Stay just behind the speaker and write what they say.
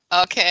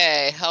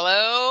Okay,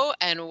 hello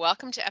and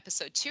welcome to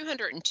episode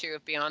 202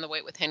 of Beyond the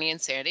Weight with Henny and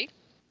Sandy.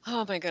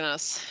 Oh my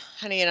goodness.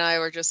 Henny and I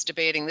were just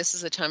debating. This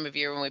is the time of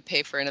year when we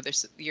pay for another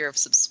year of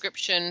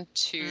subscription Mm,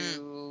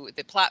 to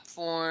the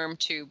platform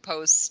to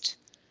post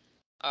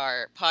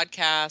our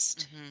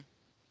podcast. mhm,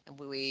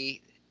 And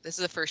this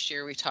is the first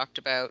year we talked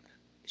about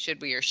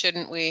should we or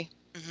shouldn't we?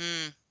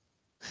 mhm.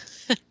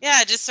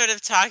 Yeah, just sort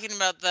of talking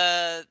about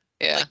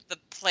Yeah, the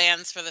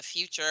plans for the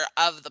future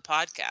of the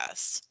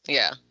podcast.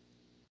 yeah.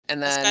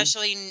 And then,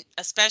 Especially,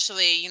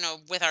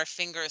 with our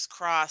fingers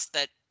crossed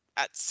that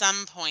at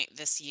some point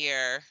this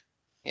year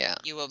yeah,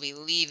 you will be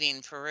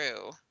leaving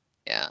Peru,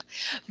 yeah.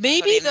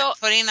 Maybe though.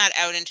 putting that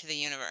out into the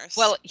universe.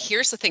 Well,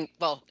 here's the thing.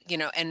 Well,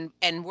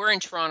 and we're in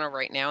Toronto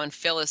right now, and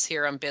Phil is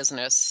here on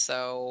business.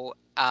 So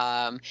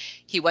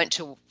he went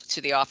to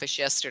the office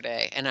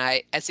yesterday, and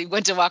as he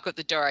went to walk out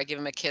the door, I give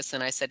him a kiss,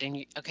 and I said,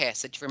 okay, I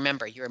said,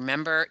 you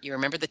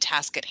remember the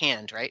task at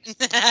hand, right?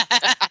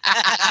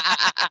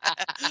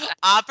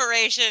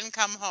 Operation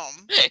Come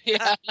Home.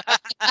 Yeah.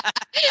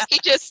 He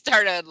just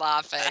started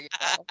laughing.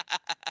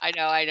 I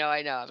know.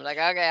 I'm like,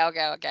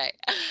 okay.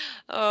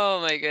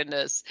 Oh my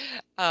goodness.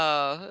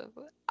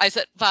 I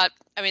said, but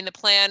I mean, the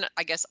plan,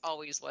 I guess,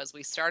 always was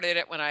we started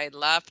it when I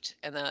left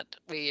and that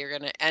we are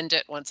going to end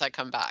it once I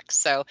come back.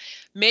 So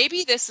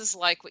maybe this is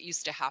like what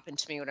used to happen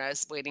to me when I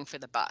was waiting for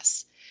the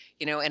bus,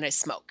 and I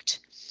smoked.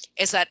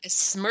 Is that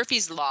it's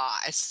Murphy's Law.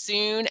 As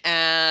soon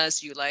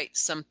as you light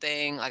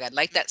something, like I'd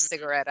light that Mhm.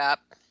 cigarette up.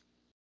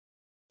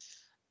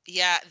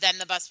 Yeah, then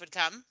the bus would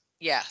come.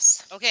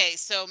 Yes. Okay,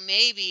 so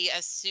maybe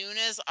as soon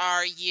as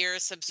our year Yeah.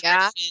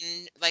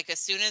 subscription, like as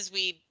soon as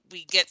we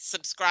get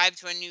subscribed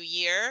to a new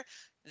year,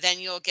 then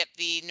you'll get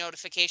the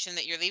notification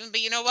that you're leaving.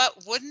 But you know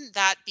what? Wouldn't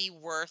that be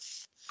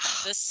worth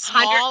the Hundred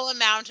small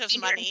amount of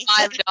money?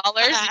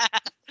 $105.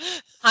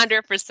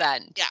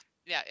 100%.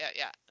 Yeah,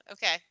 yeah.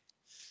 Okay.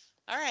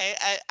 All right.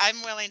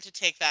 I'm willing to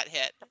take that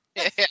hit.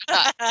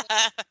 Yeah.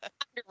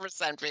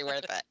 100% be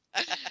worth it.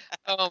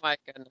 Oh my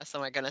goodness. Oh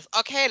my goodness.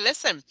 Okay,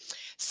 listen.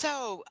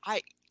 So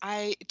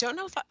I don't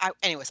know if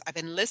anyways, I've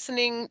been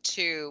listening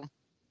to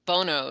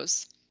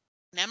Bono's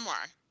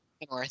Memoir.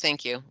 or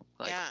thank you.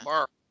 Like Yeah.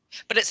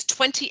 but it's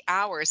 20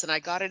 hours and I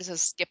got it as a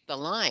skip the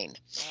line.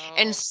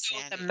 And Oh, so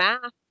the Sandy.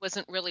 math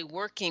wasn't really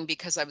working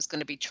because I was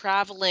going to be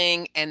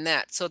traveling and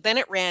that. So then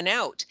it ran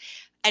out.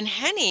 And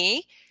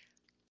Henny,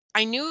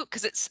 I knew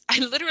because I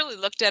literally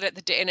looked at it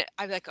the day and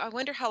I'm like, I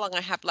wonder how long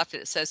I have left.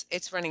 It says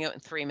it's running out in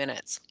 3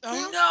 minutes. Oh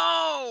Well,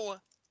 no.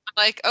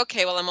 I'm like,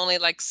 okay, well, I'm only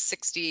like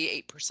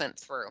 68%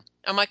 through.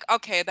 I'm like,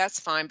 okay, that's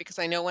fine because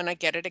I know when I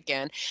get it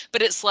again.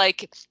 But it's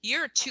like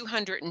you're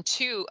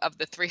 202 of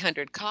the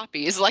 300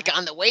 copies, like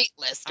on the wait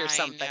list or I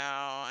something. know.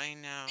 I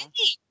know.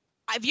 Hey,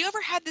 have you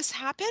ever had this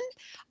happen?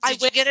 I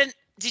went,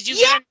 Did you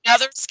get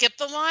another yes, skip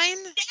the line?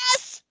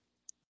 yes.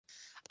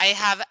 I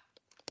have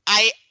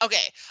I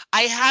okay.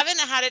 I haven't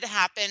had it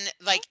happen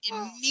like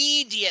Oh,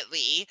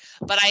 immediately,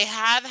 but I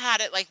have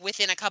had it like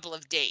within a couple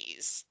of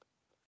days.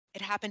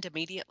 it happened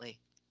immediately.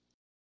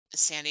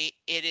 Sandy,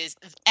 it is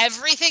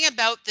everything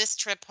about this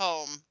trip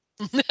home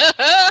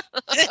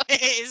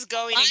is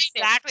going Lining,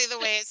 exactly the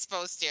way it's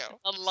supposed to.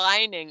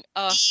 aligning.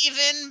 Oh,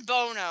 Even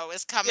Bono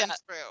is yeah. coming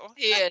through.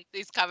 He is.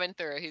 He's coming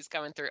through. He's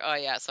coming through. Oh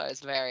yeah. So I was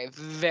very,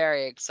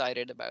 very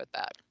excited about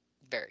that.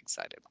 Very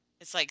excited.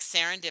 It's like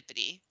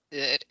serendipity.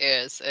 It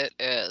is. It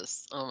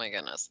is. Oh my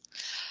goodness.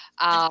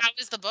 And Uh, how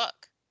is the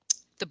book?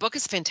 the book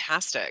is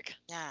fantastic.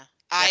 Yeah.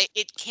 Yeah. I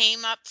It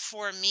came up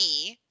for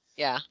me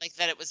Yeah. like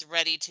that it was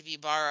ready to be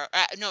borrowed.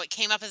 No, it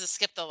came up as a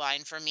skip the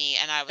line for me,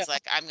 and I was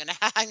like, I'm gonna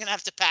I'm gonna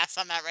have to pass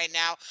on that right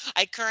now.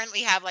 I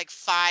currently have like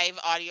 5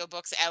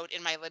 audiobooks out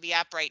in my Libby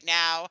app right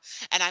now,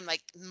 and I'm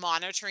like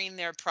monitoring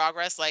their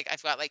progress. Like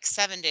I've got like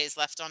 7 days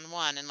left on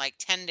one, and like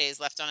 10 days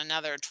left on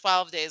another,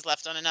 12 days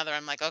left on another.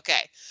 I'm like,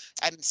 okay,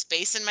 I'm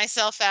spacing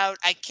myself out.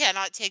 I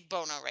cannot take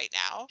Bono right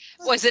now.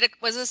 Was it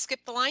skip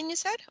the line you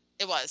said?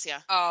 It was,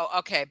 yeah. Oh,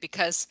 okay.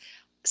 Because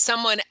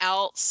someone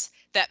else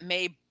that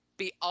may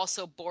be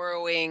also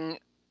borrowing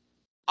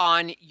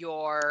on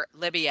your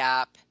Libby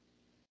app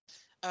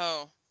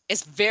Oh,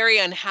 is very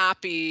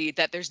unhappy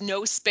that there's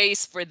no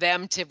space for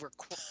them to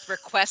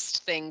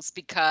request things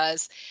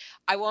because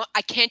I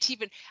can't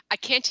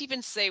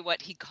even say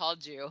what he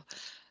called you.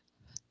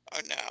 oh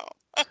no.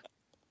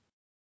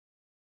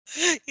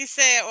 You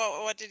say it.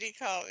 What did he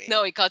call me?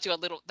 No, he called you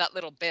that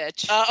little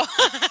bitch. Oh,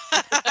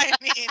 I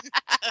mean,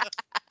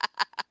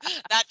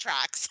 that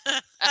tracks.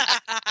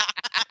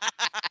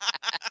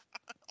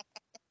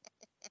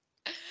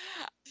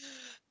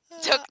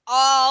 Took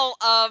all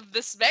of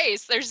the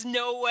space. There's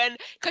no one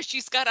because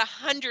she's got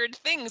 100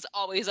 things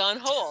always on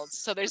hold.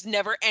 So there's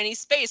never any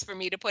space for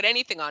me to put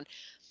anything on.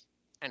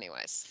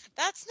 Anyways.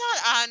 That's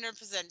not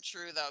 100%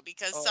 true though,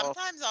 because Oh,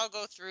 sometimes I'll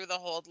go through the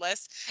hold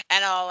list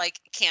and I'll like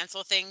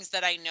cancel things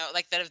that I know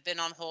like that have been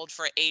on hold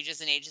for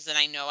ages and ages and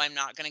I know I'm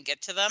not going to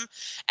get to them.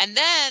 And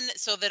then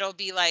so that'll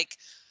be like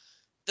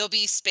there'll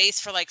be space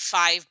for like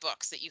 5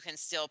 books that you can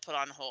still put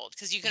on hold,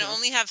 because you can Mhm.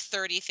 only have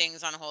 30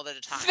 things on hold at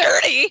a time.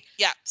 30?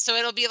 Yeah, so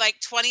it'll be like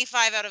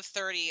 25 out of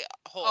 30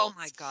 Oh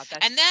my holds. God,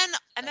 that's And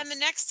then the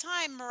next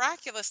time,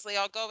 miraculously,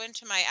 I'll go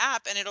into my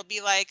app and it'll be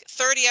like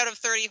 30 out of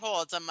 30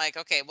 holds. I'm like,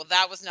 okay, well,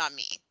 that was not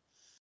me.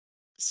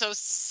 So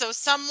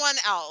someone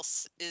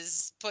else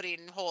is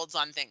putting holds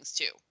on things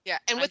too. yeah,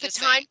 and I'm with the just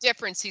time saying.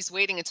 difference, he's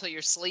waiting until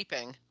you're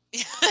sleeping,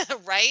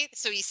 Right?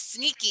 So he's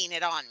sneaking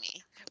it on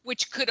me.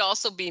 which could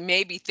also be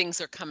maybe things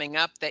are coming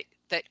up that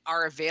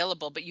are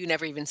available, but you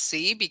never even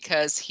see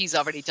because he's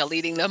already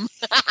deleting them.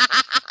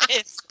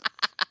 It's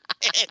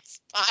it's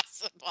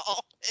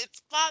possible.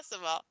 It's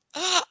possible.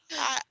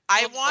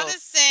 I want Oh, to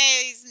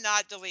say he's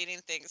not deleting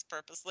things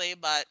purposely,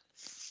 but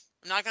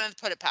I'm not going to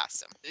put it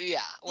past yeah,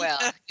 him.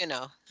 well,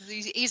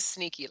 he's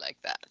sneaky like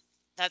that.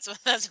 That's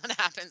what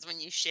happens when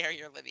you share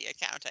your Libby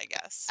account, I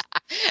guess.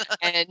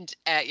 And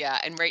yeah,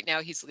 and right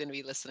now he's going to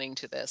be listening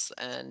to this,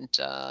 and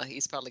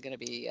he's probably going to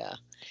be.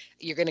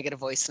 You're going to get a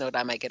voice note.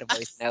 I might get a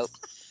voice note.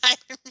 I'm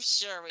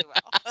sure we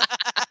will.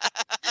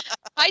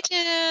 Hi,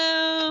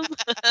 Tim.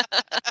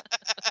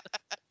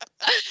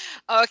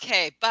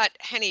 Okay, but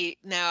Henny,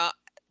 now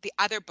the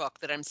other book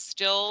that I'm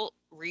still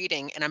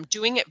reading, and I'm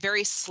doing it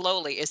very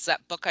slowly, is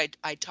that book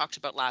I talked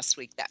about last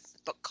week. That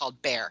book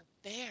called Bear.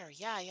 Oh, Bear.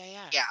 Yeah, yeah,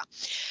 yeah. Yeah,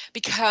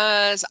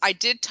 because I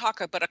did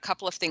talk about a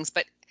couple of things,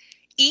 but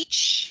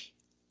each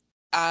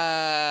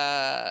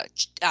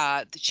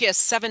she has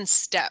 7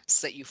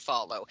 steps that you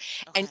follow,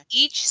 and Okay.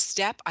 each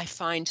step I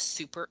find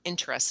super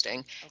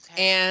interesting.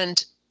 Okay.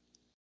 And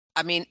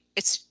I mean,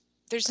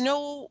 there's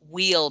no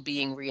wheel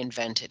being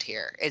reinvented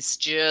here. It's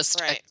just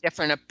a Right.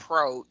 different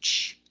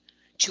approach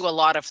to a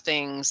lot of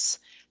things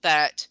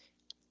that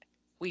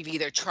we've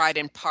either tried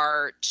in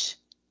part,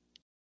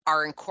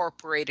 are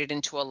incorporated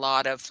into a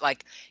lot of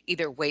like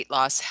either weight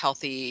loss,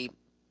 healthy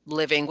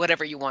living,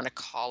 whatever you want to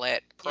call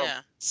it, Yeah.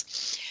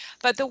 programs.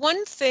 But the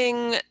one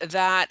thing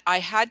that I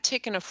had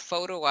taken a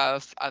photo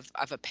of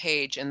a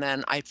page and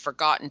then I'd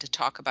forgotten to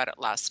talk about it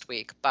last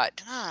week.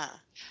 But Ah.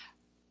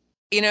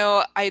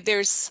 I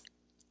there's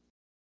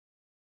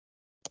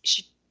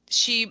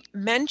she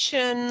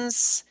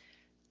mentions,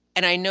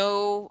 and I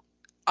know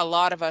a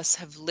lot of us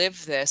have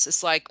lived this,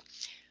 it's like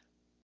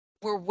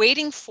we're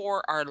waiting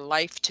for our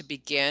life to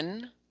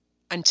begin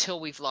until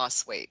we've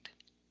lost weight.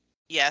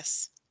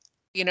 Yes.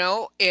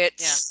 Yeah.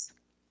 It's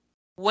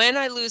when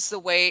I lose the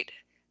weight,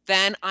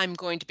 then I'm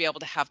going to be able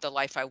to have the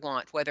life I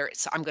want, whether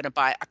it's I'm going to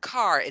buy a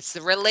car, it's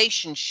the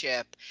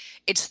relationship,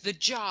 it's the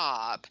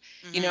job,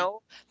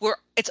 Mhm. where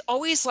it's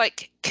always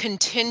like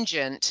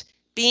contingent.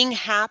 Being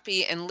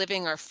happy and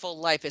living our full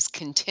life is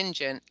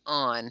contingent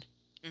on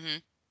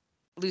Mhm.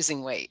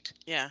 losing weight.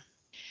 Yeah.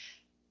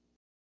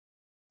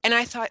 And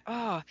I thought,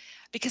 oh,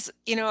 because,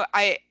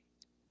 I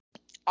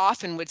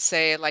often would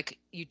say, like,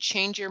 you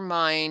change your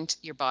mind,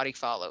 your body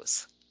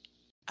follows.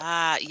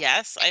 Ah,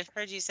 yes. I've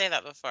heard you say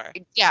that before.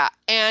 Yeah.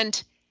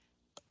 And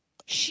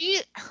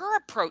her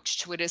approach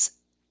to it is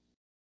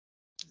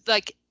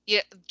like,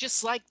 yeah,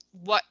 just like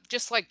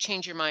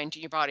change your mind,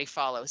 your body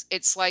follows.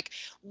 It's like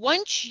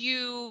once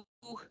you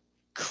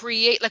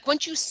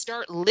once you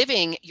start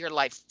living your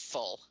life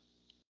full,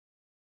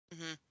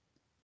 Mhm.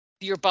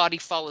 your body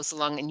follows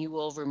along and you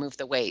will remove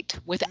the weight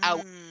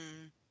without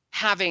Mm.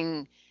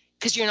 having,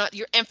 because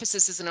your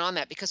emphasis isn't on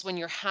that, because when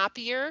you're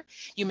happier,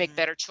 you make Mhm.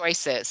 better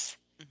choices.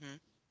 Mhm.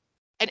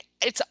 And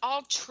it's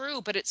all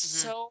true, but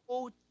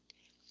Mhm.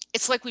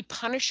 it's like we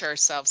punish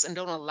ourselves and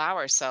don't allow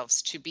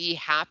ourselves to be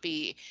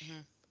happy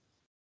Mhm.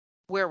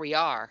 where we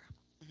are.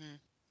 Mhm.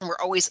 And we're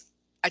always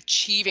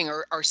achieving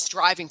or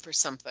striving for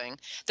something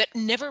that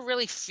never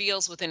really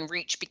feels within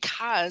reach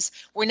because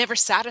we're never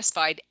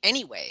satisfied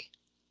anyway.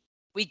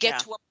 We get Yeah.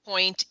 to a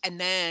point and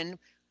then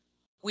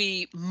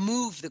we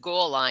move the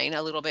goal line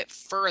a little bit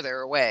further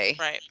away.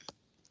 Right.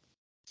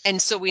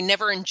 And so we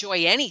never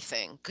enjoy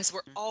anything because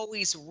we're Mhm.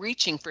 always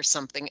reaching for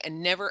something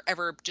and never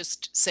ever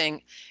just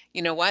saying,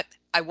 you know what,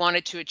 I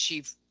wanted to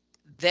achieve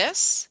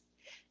this,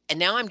 and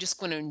now I'm just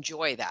going to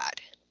enjoy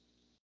that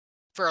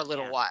for a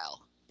little Yeah.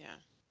 while. Yeah.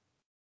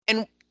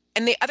 And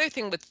and the other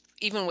thing with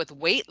even with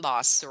weight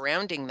loss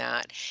surrounding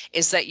that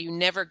is Mhm. that you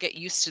never get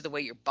used to the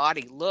way your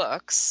body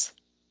looks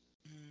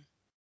Mhm.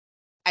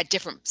 at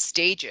different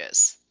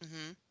stages.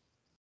 Mhm.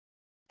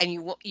 And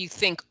you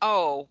think,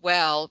 oh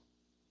well,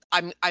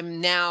 I'm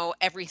now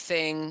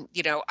everything,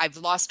 I've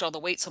lost all the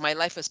weight, so my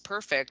life is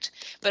perfect.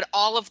 But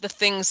all of the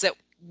things that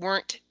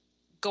weren't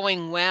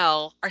going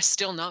well are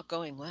still not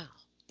going well.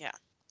 Yeah.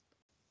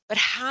 But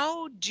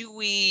how do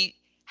we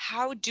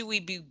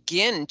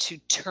begin to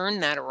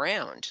turn that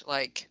around?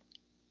 Like,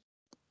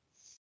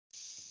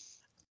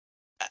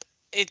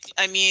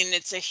 I mean,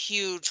 it's a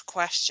huge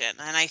question,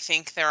 and I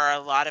think there are a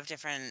lot of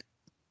different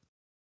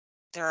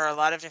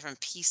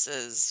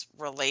pieces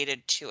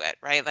related to it,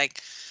 right?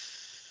 Like,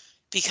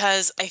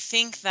 because I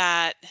think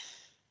that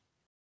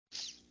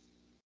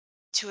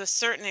to a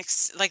certain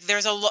like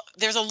there's a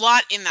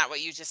lot in that what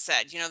you just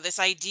said. This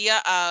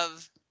idea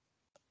of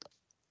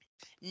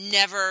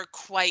never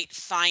quite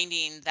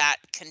finding that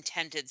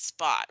contented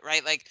spot,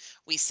 right? Like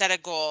we set a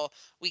goal,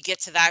 we get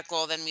to that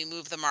goal, then we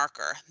move the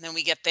marker, then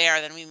we get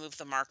there, then we move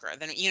the marker,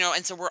 then,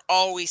 and so we're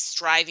always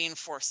striving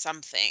for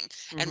something,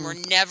 and we're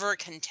Mhm. never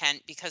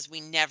content because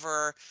we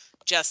never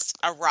just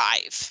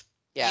arrive,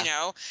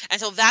 Yeah. And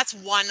so that's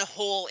one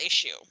whole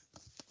issue,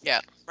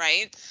 Yeah.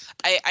 right?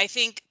 I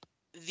think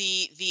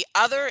the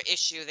other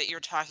issue that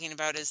you're talking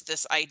about is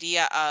this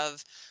idea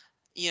of,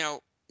 you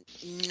know,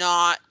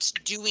 not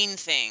doing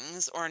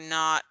things or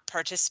not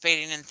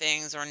participating in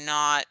things or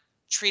not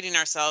treating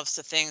ourselves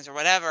to things or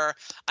whatever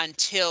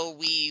until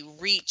we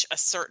reach a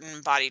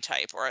certain body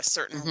type or a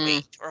certain Mhm.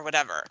 weight or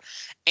whatever.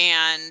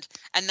 And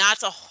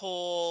that's a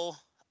whole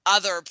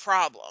other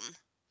problem,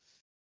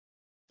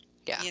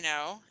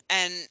 Yeah.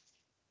 And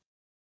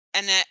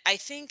I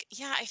think,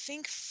 yeah,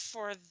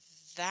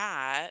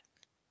 that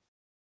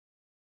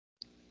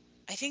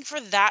I think for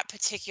that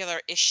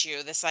particular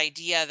issue, this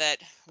idea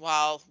that,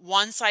 well,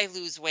 once I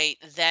lose weight,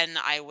 then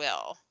I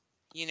will.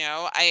 You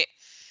know, I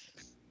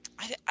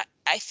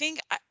think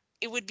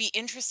it would be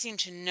interesting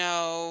to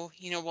know,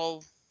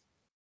 well,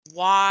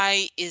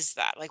 why is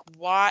that? Like,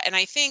 why? And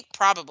I think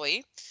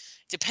probably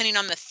depending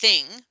on the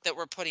thing that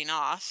we're putting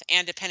off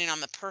and depending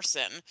on the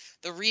person,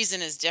 the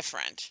reason is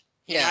different.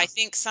 Yeah. I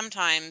think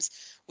sometimes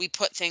we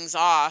put things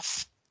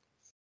off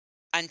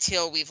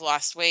until we've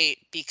lost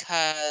weight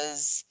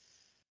because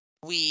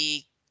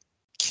we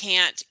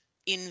can't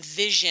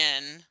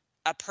envision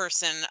a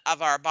person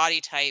of our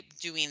body type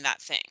doing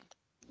that thing,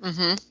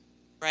 Mhm.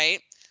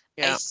 right?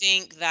 I Yeah.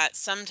 think that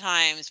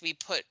sometimes we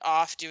put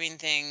off doing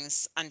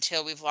things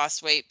until we've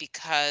lost weight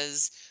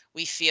because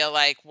we feel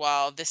like,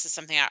 well, this is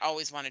something I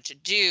always wanted to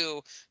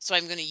do, so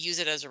I'm going to use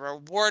it as a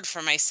reward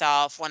for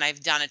myself when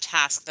I've done a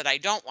task that I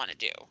don't want to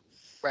do.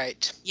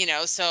 Right.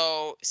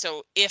 So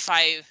if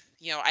I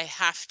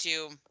have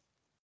to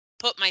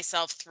put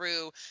myself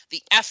through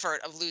the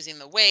effort of losing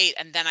the weight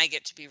and then I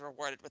get to be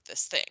rewarded with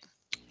this thing.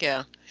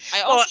 Yeah.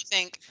 I Well, also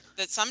think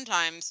that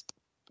sometimes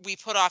we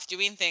put off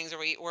doing things,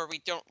 or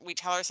we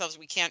tell ourselves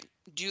we can't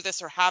do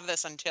this or have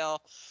this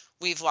until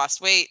we've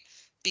lost weight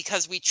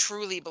because we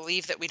truly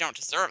believe that we don't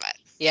deserve it,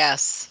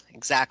 yes,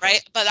 exactly.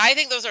 right? But I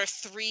think those are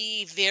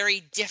three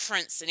very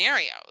different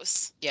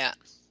scenarios. Yeah.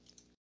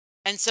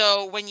 And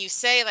so when you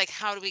say, like,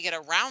 how do we get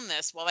around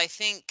this? Well, I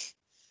think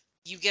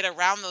you get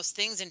around those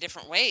things in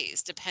different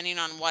ways depending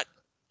on what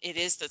it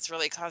is that's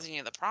really causing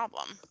you the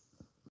problem.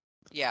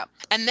 Yeah.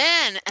 And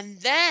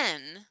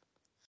then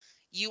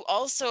you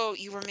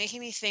were making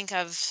me think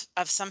of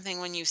something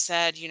when you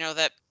said,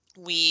 that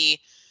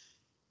we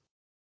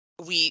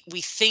we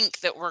think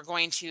that we're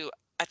going to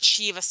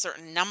achieve a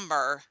certain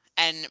number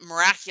and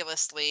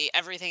miraculously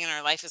everything in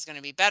our life is going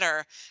to be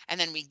better, and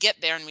then we get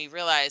there and we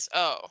realize,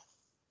 oh,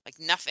 like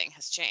nothing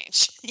has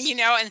changed.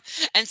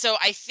 And so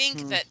I think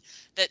Mhm.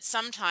 that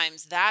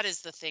sometimes that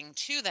is the thing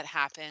too that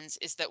happens,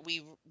 is that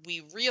we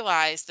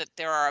realize that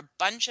there are a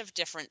bunch of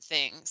different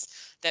things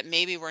that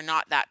maybe we're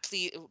not that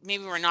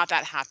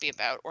happy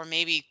about, or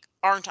maybe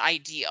aren't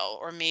ideal,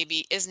 or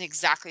maybe isn't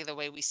exactly the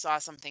way we saw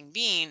something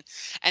being.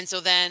 And so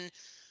then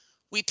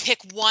we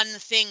pick one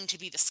thing to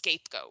be the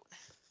scapegoat,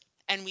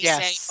 and we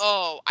say, Yes.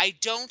 oh, I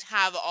don't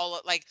have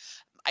the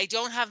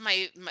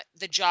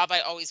job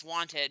I always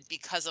wanted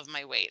because of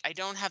my weight. I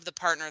don't have the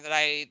partner that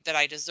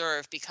I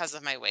deserve because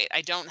of my weight.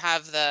 I don't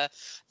have the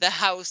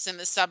house in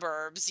the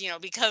suburbs,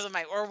 because of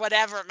my, or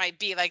whatever it might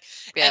be, like.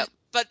 Yeah.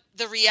 But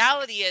the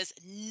reality is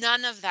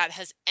none of that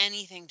has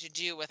anything to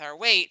do with our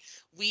weight.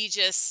 We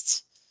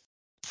just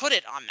put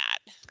it on that,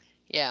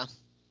 Yeah.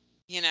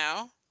 you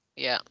know?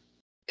 Yeah.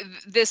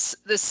 This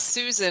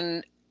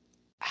Susan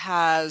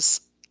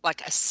has like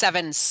a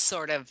seven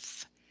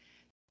steps,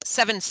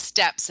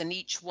 and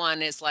each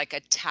one is like a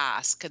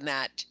task, and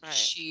that Right.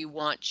 she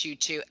wants you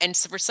to, and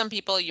so for some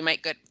people you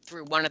might get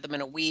through one of them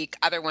in a week,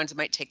 other ones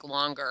might take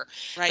longer.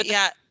 Right. But the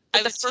Yeah. but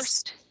I the was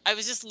just first I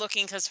was just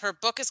looking because her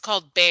book is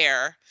called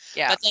Bear,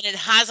 yeah. but then it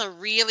has a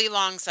really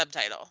long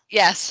subtitle.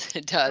 Yes,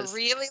 it The does.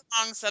 really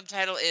long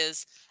subtitle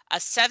is a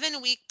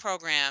 7-week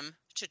program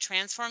to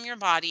transform your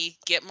body,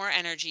 get more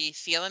energy,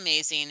 feel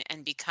amazing,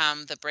 and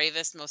become the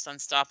bravest, most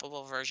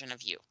unstoppable version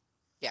of you,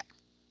 Yeah.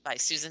 by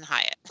Susan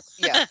Hyatt.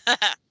 Yeah.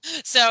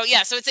 So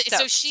yeah, so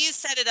So she's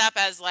set it up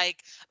as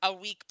like a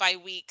week by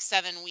week,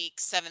 7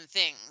 weeks, 7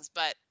 things.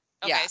 But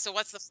yeah. okay, so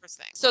what's the first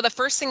thing? So the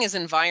first thing is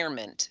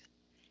environment.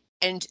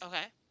 And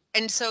Okay.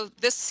 so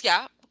this,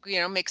 yeah,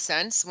 makes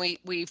sense.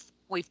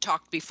 We've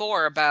talked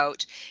before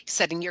about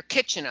setting your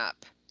kitchen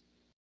up,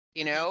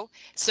 Hmm.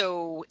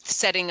 so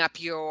setting up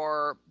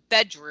your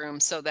bedroom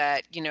so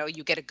that,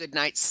 you get a good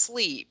night's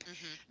sleep. Hmm.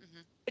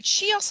 Hmm. But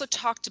she also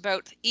talked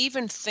about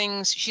even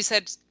things, she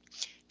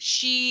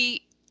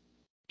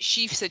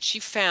she said she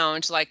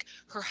found like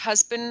her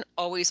husband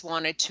always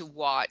wanted to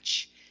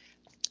watch,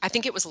 I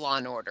think it was Law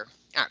and Order,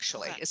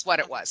 actually, Okay. is what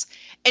it Okay. was.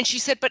 And she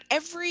said, but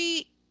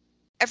every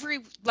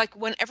like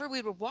whenever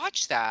we would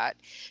watch that,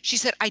 she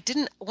said, I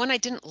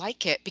didn't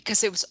like it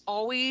because it was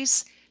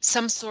always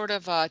some sort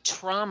of a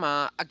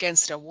trauma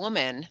against a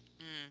woman.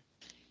 Mm.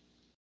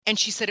 And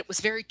she said it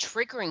was very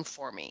triggering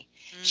for me.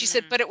 She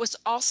said, Mm. but it was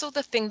also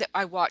the thing that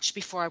I watched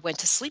before I went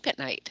to sleep at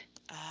night.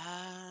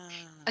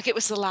 Ah, Like it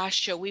was the last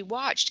show we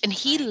watched and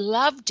he right.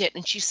 loved it.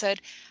 And she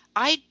said,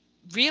 I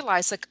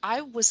realized like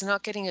I was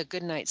not getting a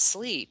good night's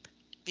sleep.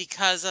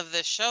 Because of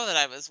this show that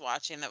I was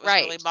watching that was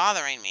really Right.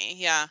 bothering me.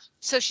 Yeah.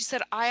 So she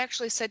said, I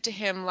actually said to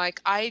him,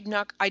 like, I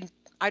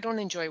don't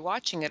enjoy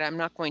watching it. I'm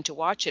not going to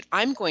watch it.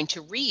 I'm going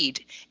to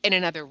read in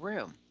another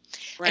room.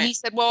 And Right. he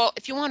said, well,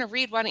 if you want to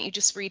read, why don't you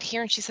just read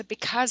here? And she said,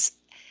 because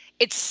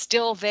it's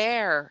still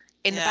there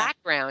in the Yeah.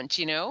 background,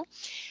 you know?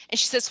 And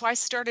she said, so I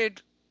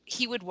started,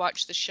 he would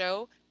watch the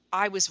show.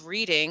 I was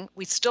reading.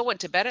 We still went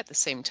to bed at the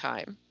same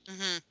time.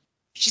 Mhm.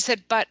 She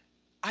said, but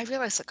I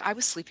realized like I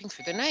was sleeping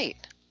through the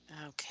night.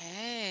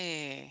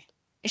 Okay.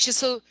 And she said,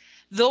 so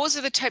those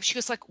are the types, she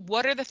goes like,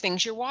 what are the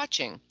things you're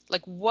watching?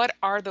 Like, what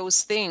are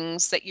those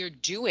things that you're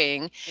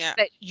doing Yeah.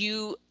 that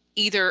you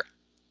either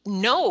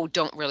know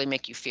don't really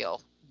make you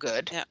feel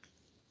good Yeah.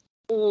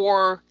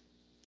 or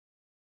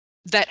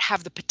that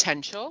have the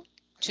potential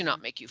to Mhm.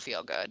 not make you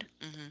feel good?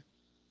 Mhm.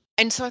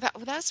 And so I thought,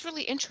 well, that's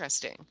really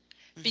interesting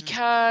Mhm.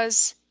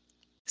 because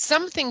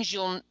some things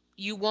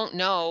you won't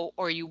know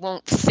or you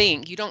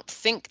don't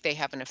think they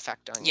have an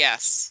effect on you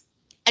Yes.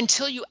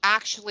 until you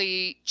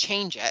actually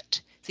change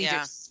it. So either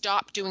Yeah.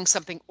 stop doing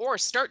something or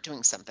start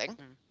doing something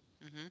Mm.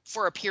 Mhm.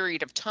 for a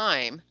period of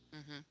time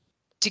Mhm.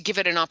 to give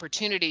it an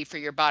opportunity for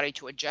your body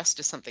to adjust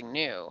to something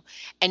new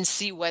and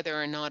see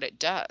whether or not it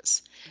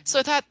does. So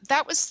I Mhm. thought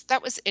that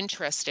was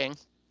interesting.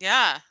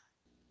 Yeah.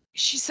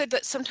 She said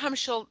that sometimes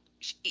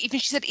she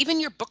said even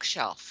your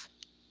bookshelf.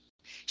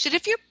 She said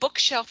if your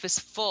bookshelf is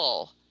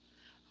full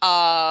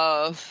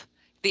of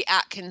the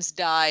Atkins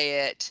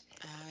diet,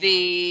 Oh,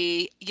 yeah.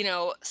 the,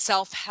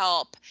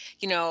 self-help,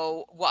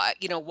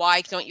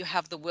 why don't you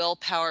have the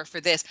willpower for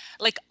this?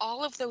 Like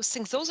all of those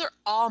things, those are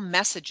all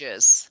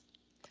messages.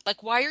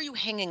 Like, why are you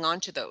hanging on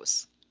to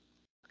those?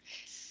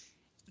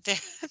 There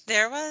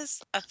there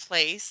was a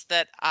place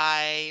that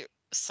I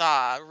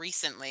saw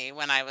recently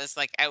when I was,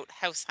 like, out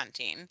house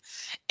hunting,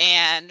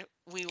 and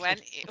we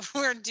went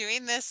we're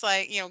doing this,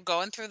 like,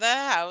 going through the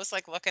house,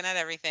 like, looking at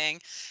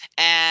everything,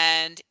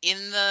 and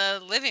in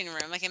the living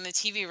room, like, in the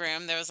TV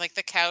room, there was, like,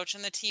 the couch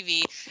and the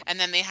TV, and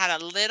then they had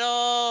a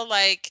little,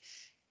 like,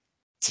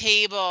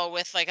 table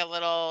with like a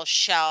little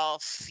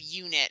shelf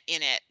unit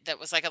in it that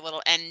was like a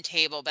little end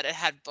table, but it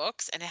had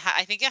books and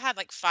I think it had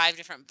like five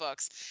different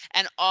books,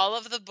 and all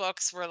of the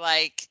books were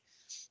like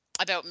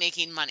about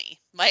making money.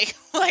 Like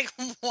like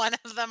one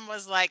of them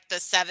was like the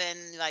seven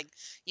like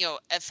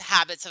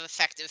habits of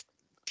effective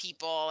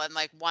people, and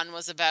like one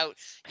was about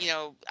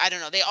I don't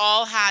know, they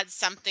all had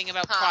something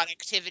about Huh.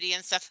 productivity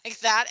and stuff like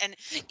that. And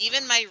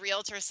even my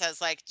realtor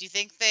says, like, do you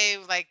think they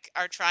like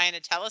are trying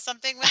to tell us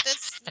something with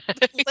this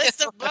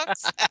list of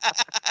books?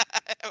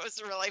 It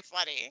was really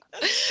funny.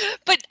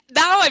 But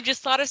now I've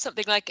just thought of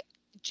something like,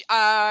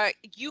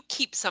 you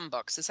keep some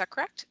books, is that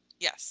correct?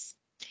 Yes.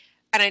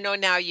 And I know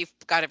now you've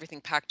got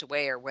everything packed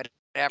away or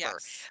whatever.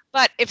 Yes.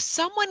 But if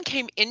someone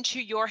came into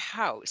your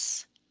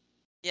house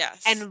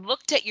Yes. and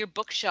looked at your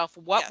bookshelf,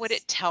 what would Yes.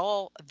 it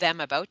tell them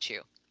about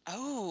you?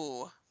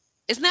 Oh,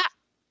 Isn't that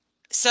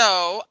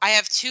so I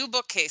have two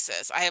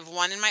bookcases. I have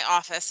one in my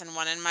office and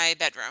one in my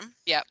bedroom.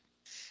 Yep.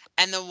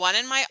 And the one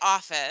in my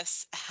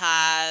office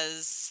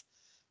has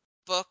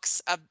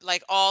books of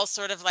like all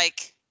sort of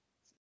like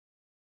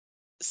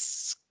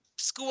s-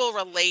 school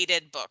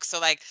related books. So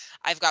like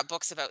I've got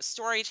books about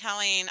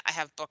storytelling, I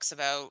have books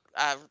about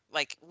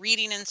like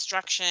reading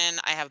instruction,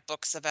 I have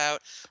books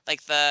about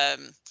like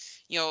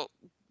you know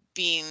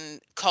being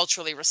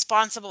culturally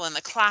responsible in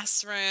the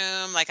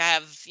classroom. Like I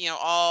have,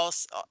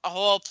 a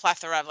whole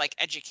plethora of like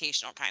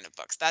educational kind of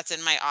books. That's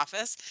in my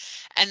office.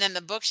 And then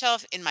the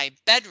bookshelf in my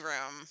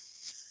bedroom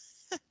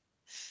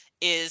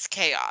is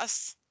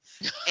chaos.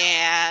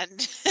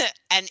 And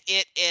and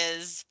it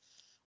is,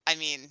 I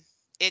mean,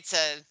 it's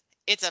a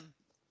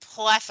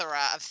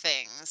plethora of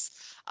things.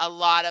 A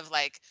lot of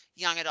like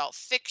young adult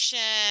fiction,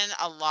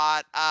 a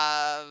lot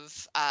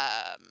of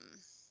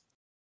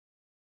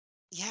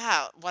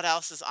yeah, what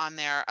else is on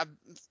there?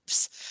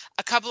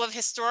 A couple of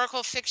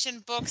historical fiction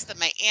books that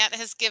my aunt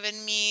has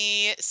given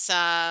me,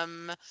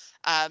 some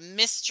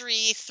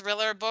mystery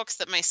thriller books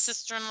that my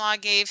sister-in-law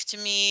gave to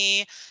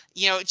me.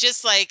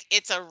 Just like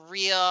it's a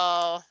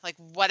real, like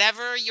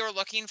whatever you're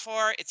looking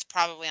for, it's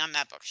probably on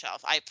that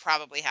bookshelf. I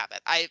probably have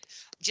it. I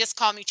just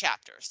call me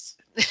chapters.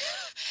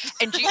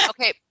 And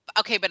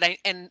okay, but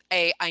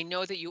I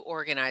know that you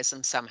organize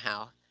them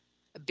somehow.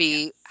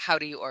 B, Yes. how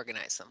do you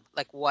organize them?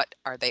 Like what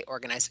are they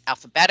organized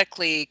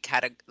alphabetically,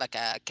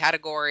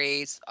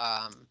 categories,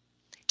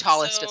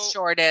 tallest to So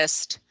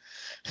shortest,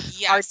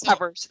 yeah, so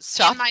hardcovers,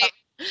 in soft my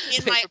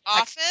in my paperback.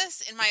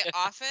 office, in my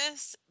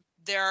office,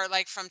 they're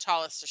like from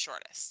tallest to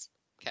shortest,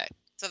 Okay.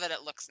 so that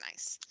it looks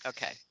nice.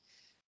 Okay.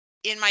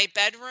 In my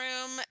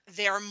bedroom,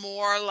 they're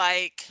more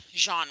like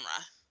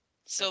genre.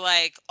 So Okay.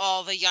 like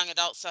all the young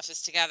adult stuff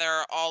is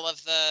together, all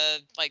of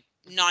the like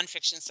Mhm.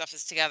 nonfiction stuff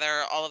is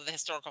together, all of the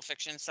historical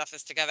fiction stuff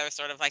is together,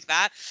 sort of like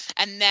that.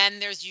 And then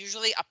there's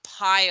usually a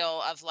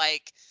pile of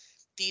like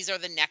these are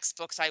the next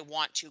books I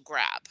want to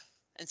grab.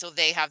 And so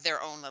they have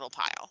their own little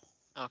pile.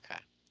 Okay.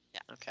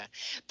 Yeah. Okay.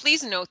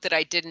 Please note that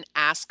I didn't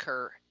ask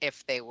her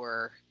if they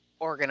were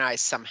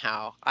organized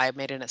somehow. I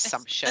made an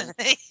assumption.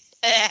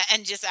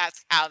 And just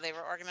ask how they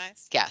were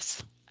organized.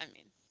 Yes, I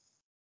mean,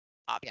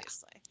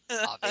 obviously.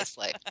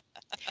 obviously.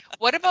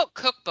 What about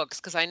cookbooks?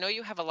 Because I know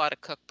you have a lot of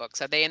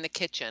cookbooks. Are they in the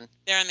kitchen?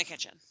 They're in the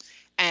kitchen.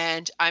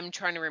 And I'm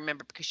trying to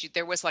remember because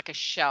there was like a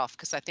shelf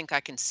because I think I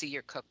can see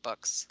your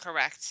cookbooks.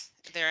 Correct.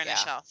 They're in a Yeah.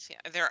 shelf. Yeah.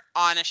 They're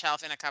on a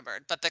shelf in a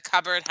cupboard, but the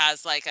cupboard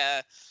has like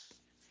a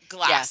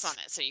glass on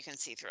Yes. it so you can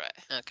see through it.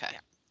 Okay.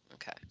 Yeah.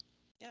 Okay.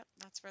 Yep,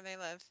 that's where they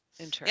live.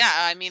 Interesting. Yeah,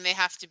 I mean, they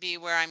have to be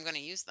where I'm going to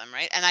use them,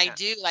 right? And I Yeah.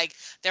 do like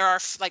there are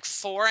like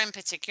 4 in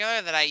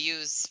particular that I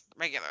use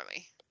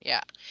regularly.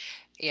 Yeah.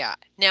 Yeah.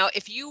 Now,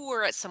 if you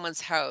were at someone's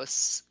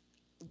house,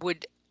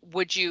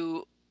 would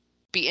you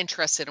be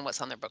interested in what's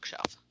on their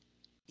bookshelf?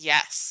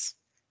 Yes.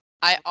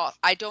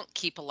 I don't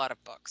keep a lot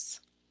of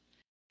books.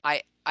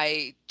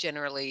 I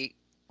generally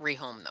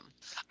rehome them.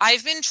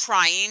 I've been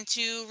trying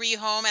to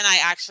rehome, and I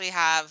actually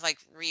have like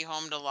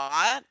rehomed a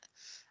lot.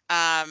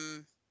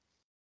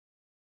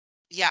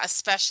 Yeah,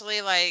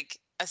 especially like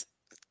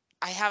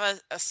I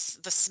have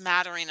the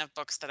smattering of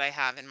books that I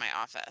have in my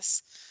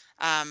office.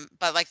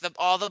 But like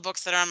all the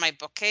books that are on my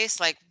bookcase,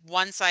 like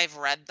once I've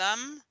read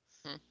them,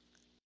 Hmm.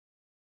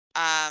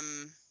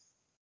 um,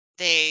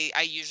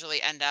 I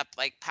usually end up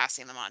like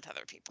passing them on to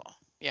other people.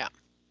 Yeah.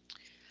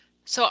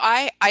 So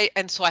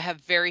so I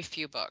have very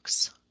few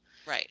books.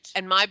 Right.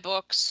 And my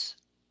books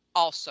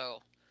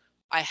also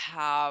I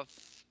have,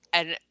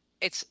 and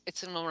it's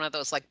in one of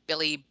those like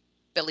Billy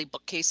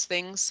bookcase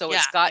things. So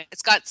Yeah.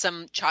 it's got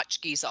some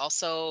tchotchkes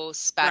also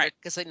spattered Right.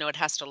 because I know it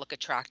has to look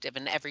attractive,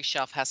 and every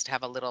shelf has to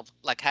have a little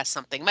like has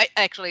something. My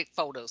actually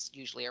photos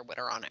usually are what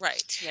are on it.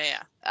 Right.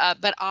 Yeah. Yeah.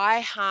 But I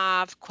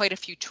have quite a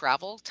few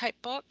travel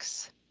type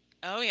books.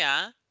 Oh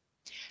yeah.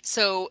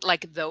 So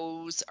like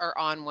those are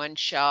on one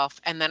shelf,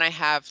 and then I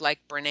have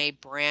like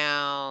Brene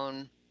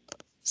Brown,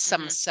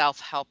 some Mhm.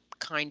 self-help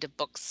kind of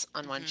books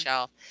on one Mhm.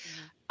 shelf.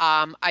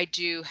 Mhm. I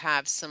do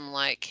have some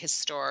like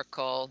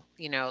historical,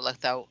 like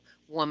the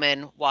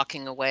woman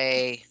walking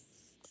away,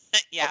 or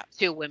Yeah.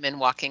 two women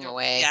walking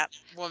away. Yeah.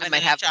 I Woman might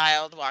and a have,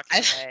 child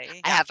walking I, away.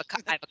 I Yeah. have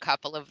I have a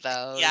couple of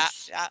Yeah,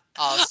 those yeah.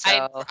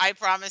 also. I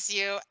promise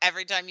you,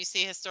 every time you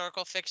see a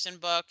historical fiction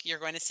book, you're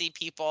going to see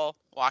people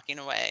walking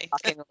away.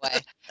 Walking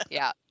away.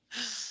 Yeah,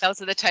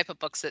 those are the type of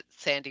books that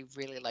Sandy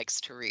really likes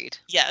to read.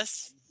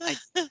 Yes. I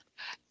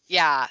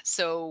Yeah,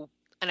 so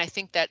and I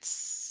think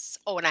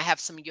and I have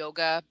some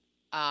yoga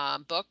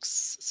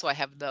books, so I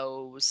have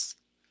those,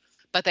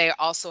 but they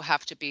also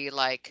have to be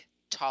like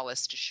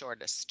tallest to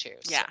shortest too.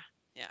 So Yeah.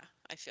 Yeah.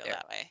 I feel they're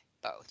that way.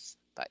 both.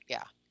 But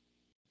yeah,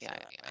 yeah, Feel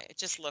yeah, that yeah. way. It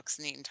just looks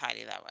neat and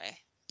tidy that way.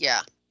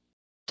 Yeah.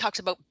 Talks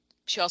about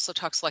She also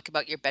talks like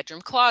about your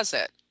bedroom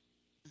closet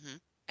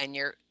Mhm. and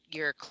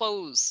your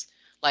clothes.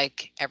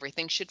 Like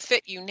everything should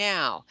fit you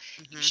now.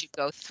 You Mhm. should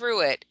go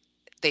through it.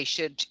 They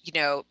should,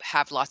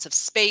 have lots of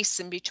space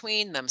in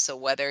between them. So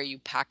whether you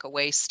pack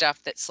away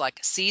stuff that's like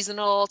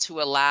seasonal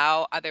to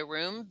allow other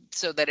room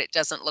so that it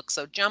doesn't look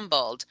so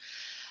jumbled,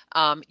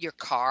 your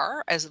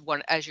car as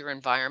your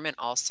environment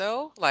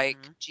also, like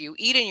Mhm. do you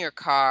eat in your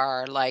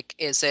car, like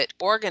is it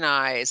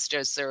organized,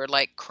 is there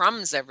like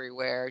crumbs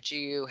everywhere, do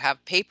you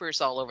have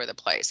papers all over the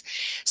place?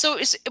 So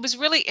it was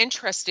really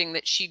interesting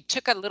that she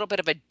took a little bit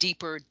of a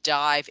deeper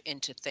dive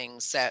into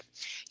things that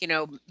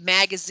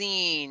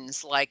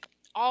magazines, like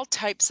all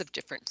types of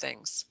different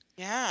things,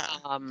 Yeah.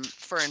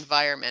 for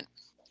environment.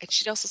 And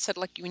she also said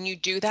like when you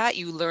do that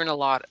you learn a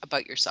lot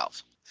about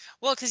yourself.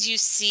 Well, because you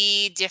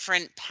see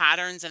different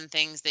patterns and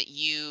things that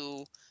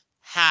you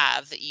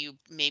have that you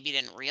maybe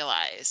didn't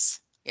realize.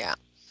 Yeah.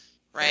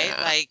 Right?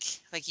 Yeah.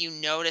 Like you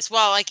notice,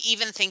 well, like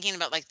even thinking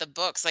about like the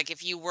books, like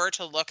if you were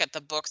to look at the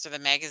books or the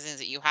magazines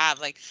that you have,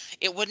 like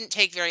it wouldn't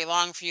take very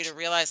long for you to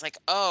realize like,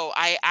 oh,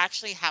 I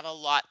actually have a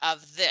lot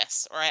of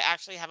this, or I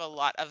actually have a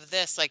lot of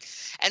this. Like,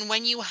 and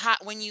when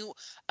you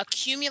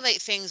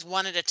accumulate things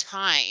one at a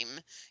time,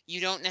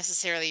 you don't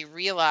necessarily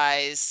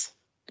realize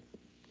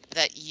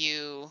that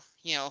you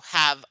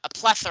have a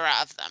plethora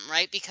of them,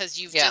 right? Because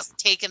you've Yeah. just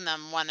taken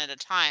them one at a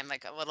time,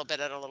 like a little bit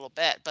at a little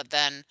bit. But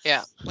then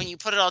Yeah. when you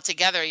put it all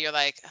together, you're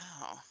like,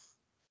 oh,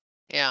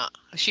 Yeah.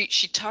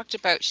 She talked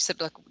about, she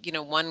said like,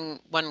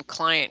 one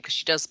client, because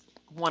she does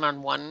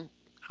one-on-one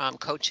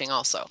coaching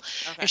also.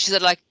 okay. And she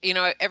said like,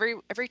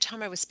 every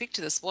time I would speak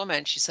to this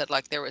woman, she said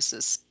like there was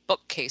this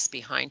bookcase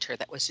behind her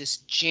that was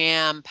just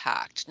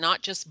jam-packed,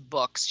 not just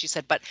books, she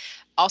said, but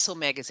also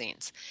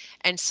magazines.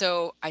 And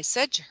so I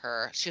said to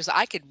her, she was,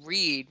 I could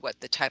read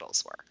what the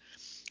titles were.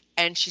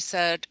 And she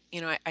said,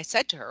 I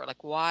said to her,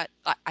 like, what,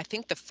 I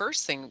think the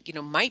first thing,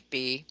 might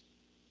be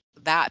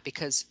that,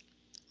 because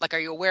like, are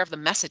you aware of the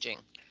messaging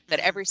that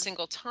every Hmm.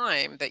 single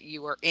time that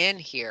you are in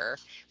here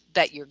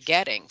that you're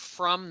getting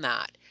from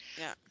that?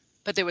 Yeah.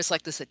 But there was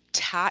like this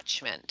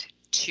attachment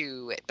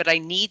to it. But I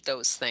need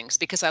those things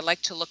because I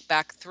like to look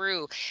back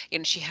through.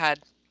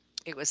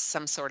 It was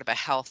some sort of a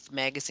health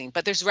magazine,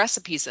 but there's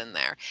recipes in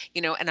there,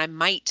 and I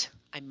might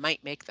I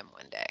might make them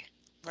one day,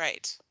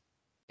 Right.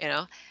 you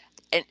know?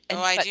 Oh,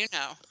 And I but do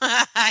know.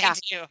 I yeah,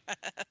 do.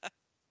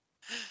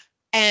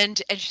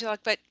 and she's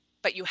like,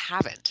 but you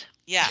haven't.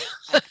 Yeah.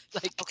 I,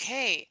 Like,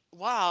 okay.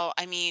 Well,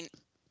 I mean,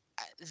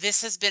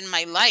 this has been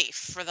my life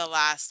for the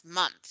last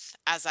month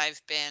as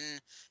I've been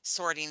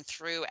sorting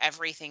through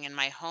everything in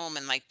my home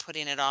and like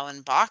putting it all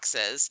in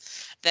boxes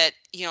that,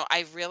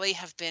 I really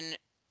have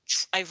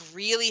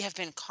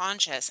been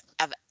conscious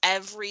of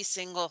every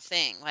single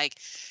thing. Like,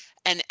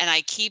 and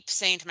I keep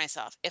saying to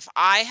myself, if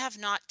I have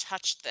not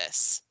touched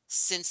this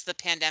since the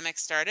pandemic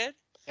started,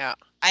 yeah,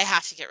 I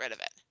have to get rid of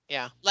it.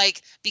 yeah.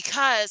 Like,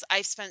 because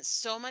I've spent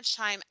so much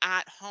time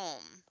at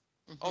home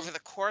Hmm. over the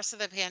course of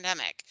the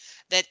pandemic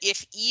that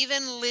if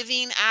even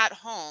living at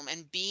home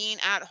and being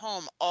at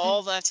home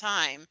all the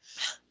time,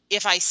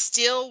 if I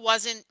still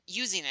wasn't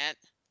using it,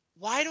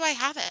 why do I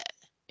have it?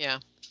 Yeah,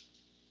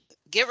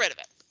 Get rid of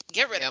it.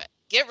 Get rid of yep. it.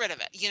 Get rid of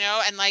it.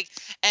 And like,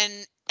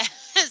 and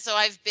so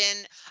I've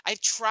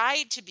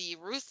tried to be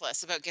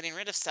ruthless about getting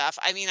rid of stuff.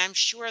 I mean, I'm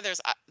sure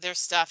there's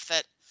stuff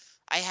that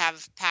I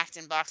have packed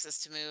in boxes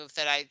to move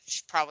that I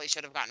probably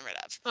should have gotten rid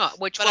of. Oh,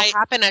 which But will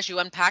happen as you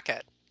unpack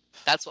it.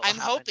 That's what will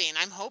happen.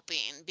 I'm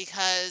hoping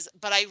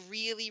but I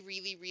really,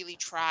 really, really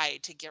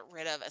tried to get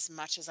rid of as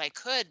much as I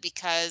could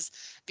because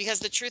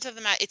the truth of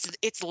the matter,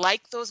 it's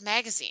like those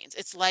magazines.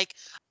 It's like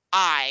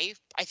I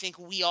think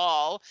we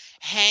all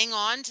hang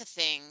on to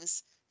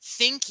things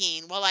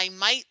thinking, well, I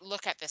might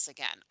look at this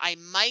again. I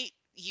might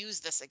use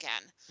this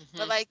again.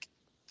 But Hmm. like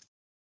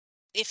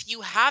if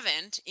you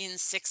haven't in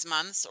 6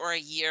 months or a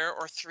year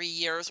or 3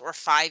 years or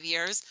 5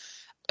 years,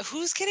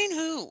 who's kidding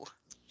who?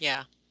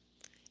 Yeah.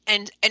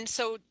 And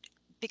so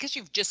because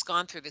you've just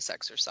gone through this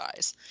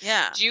exercise,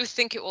 Yeah. do you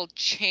think it will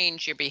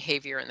change your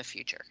behavior in the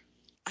future?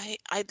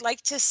 I'd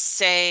like to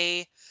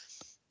say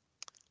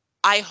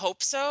I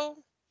hope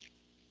so,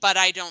 but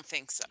I don't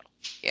think so.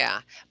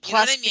 Yeah. You know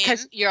what Plus, I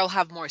because mean? you'll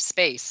have more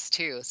space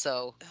too.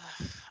 So,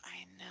 Ugh,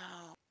 I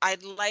know.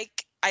 I'd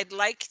like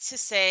to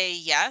say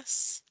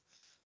yes,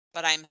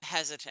 but I'm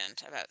hesitant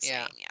about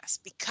yeah, saying yes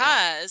yeah.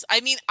 because I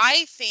mean,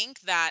 I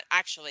think that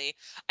actually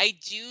I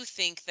do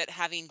think that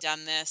having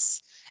done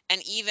this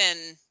and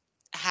even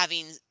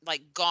having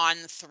like gone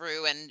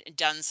through and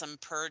done some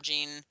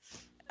purging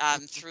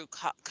Mhm. through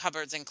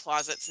cupboards and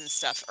closets and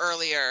stuff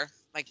earlier,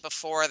 like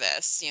before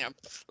this,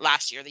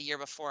 last year, the year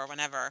before,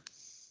 whenever.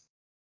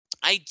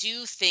 I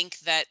do think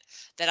that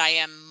I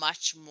am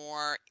much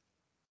more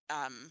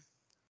um,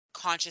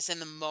 conscious in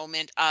the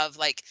moment of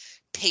like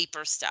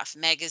paper stuff,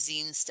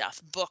 magazine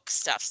stuff, book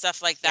stuff,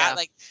 stuff like that. Yeah,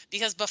 Like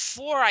because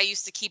before I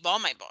used to keep all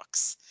my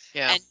books,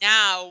 yeah. and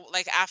now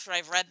like after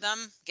I've read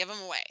them, give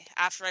them away.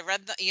 After I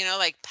read them,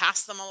 like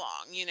pass them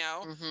along.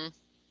 Hmm.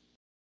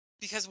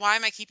 Because why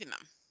am I keeping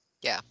them?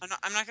 Yeah, I'm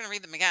not going to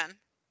read them again.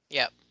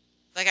 yeah,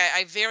 Like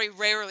I very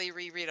rarely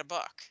reread a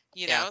book.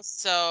 yeah.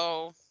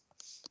 So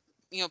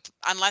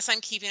unless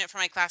I'm keeping it for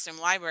my classroom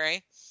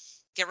library,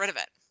 get rid of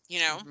it. You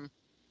know. Hmm.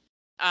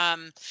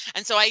 Um,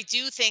 and so I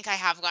do think I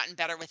have gotten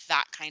better with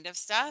that kind of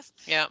stuff.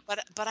 Yeah.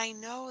 But I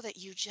know that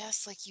you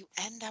just like you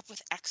end up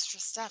with extra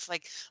stuff.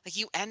 Like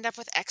you end up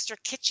with extra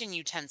kitchen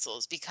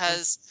utensils Mm.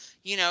 because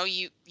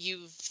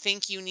you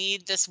think you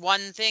need this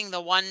one thing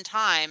the one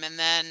time and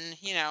then,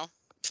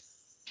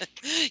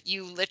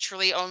 you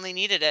literally only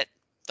needed it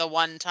the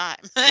one time.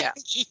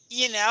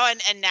 Yeah,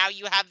 And now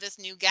you have this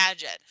new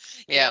gadget.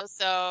 yeah.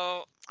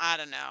 So I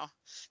don't know.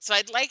 So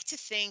I'd like to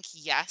think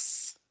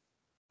yes,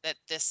 that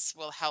this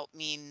will help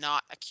me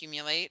not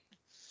accumulate,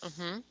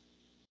 Hmm.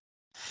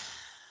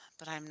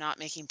 but I'm not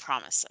making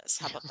promises.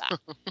 How about that?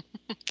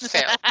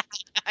 Fair.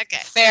 Okay.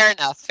 Fair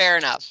enough. Fair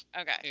enough.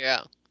 Okay.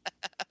 Yeah.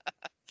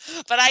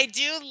 But I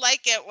do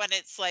like it when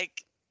it's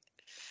like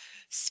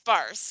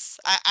sparse.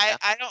 I, I Yeah.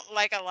 I don't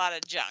like a lot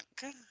of junk.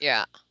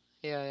 Yeah.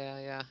 Yeah, yeah,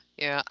 yeah,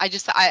 yeah.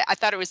 I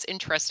thought it was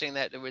interesting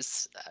that there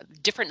was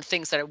different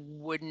things that I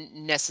wouldn't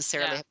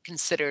necessarily Yeah. have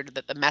considered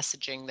that the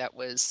messaging that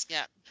was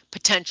Yeah.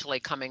 potentially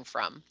coming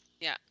from.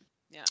 Yeah.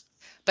 Yeah.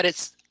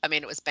 But I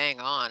mean, it was bang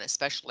on, Yeah.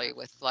 especially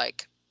with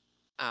like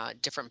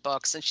different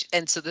books,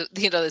 and so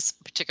this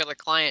particular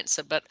client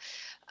said, but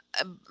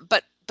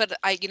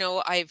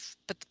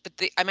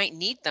I might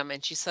need them,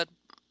 and she said,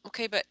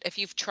 okay, but if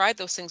you've tried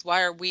those things,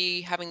 why are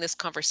we having this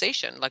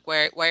conversation? Like,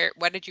 why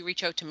did you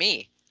reach out to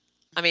me?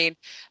 I Hmm. mean,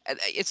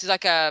 it's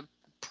like a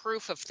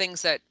proof of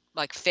things that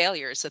like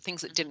failures, the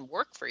things that Hmm. didn't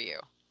work for you.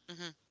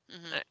 Hmm.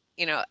 Hmm.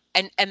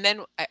 And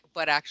then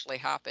what actually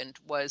happened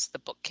was the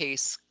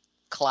bookcase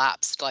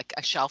collapsed, like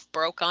a shelf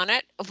broke on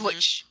it, Hmm.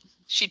 which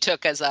she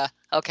took as a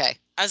okay.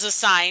 As a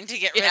sign to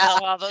get rid Yeah,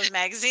 of all those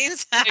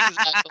magazines.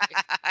 exactly.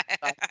 I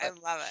Exactly.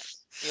 love it.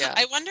 Yeah.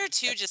 I wonder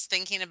too, just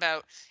thinking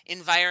about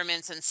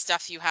environments and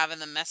stuff you have in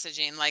the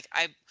messaging. Like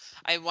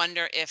I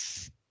wonder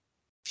if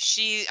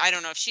I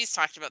don't know if she's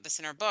talked about this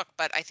in her book,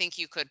 but I think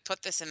you could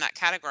put this in that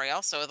category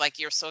also, like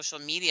your social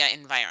media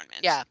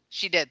environment. Yeah,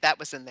 she did. That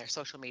was in there.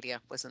 Social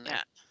media was in there.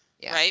 Yeah.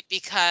 Yeah. Right.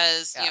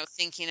 Because, Yeah.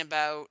 thinking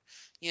about,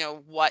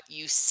 what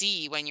you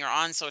see when you're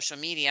on social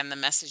media and the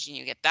messaging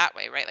you get that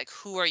way, right? Like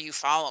who are you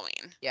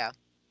following? Yeah.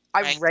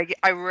 Right.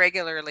 I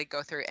regularly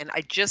go through, and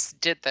I just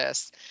did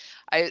this.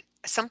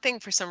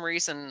 For some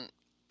reason,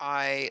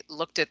 I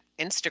looked at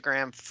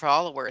Instagram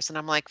followers, and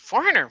I'm like,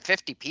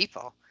 450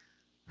 people.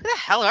 Who the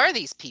hell are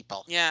these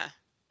people? Yeah.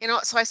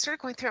 So I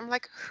started going through. I'm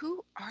like,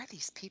 who are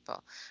these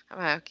people? I'm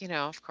like,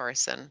 of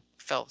course. And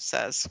Phil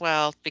says,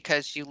 well,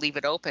 because you leave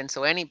it open,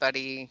 so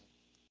anybody,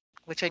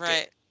 which I do.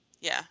 Right.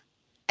 Yeah.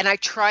 And I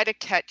try to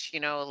catch,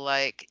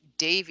 like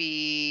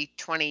Davy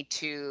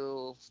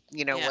 22,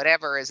 Yeah.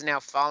 whatever is now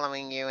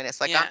following you, and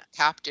it's like I'm Yeah.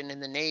 captain in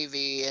the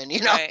Navy, and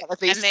Right. all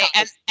of And these they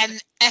guys.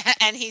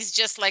 and he's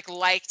just like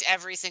liked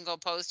every single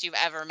post you've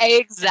ever made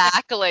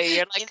Exactly.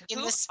 You're in like, in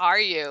who this are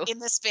you? in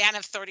the span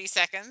of 30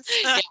 seconds.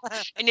 Yeah.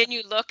 And then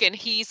you look, and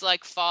he's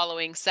like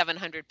following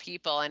 700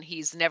 people, and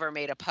he's never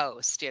made a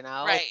post,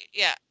 Right.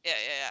 Yeah. Yeah.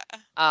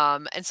 Yeah.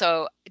 And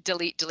so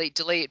delete, delete,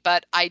 delete.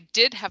 But I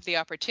did have the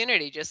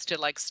opportunity just to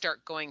like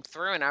start going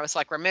through, and I was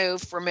like,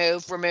 remove,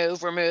 remove,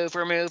 remove, remove,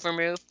 remove,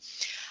 remove.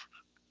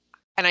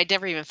 And I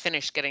never even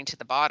finished getting to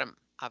the bottom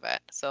of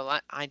it. So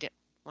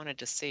wanted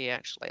to see,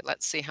 actually.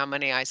 Let's see how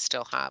many I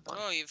still have on.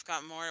 Oh, you've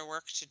got more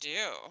work to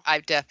do.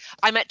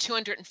 I'm at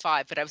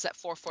 205, but I was at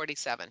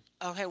 447.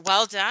 Okay,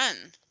 well done.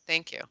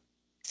 Thank you.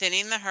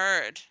 Thinning the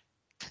herd.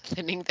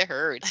 Thinning the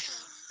herd.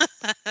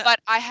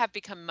 But I have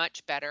become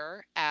much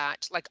better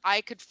at, like,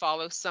 I could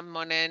follow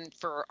someone in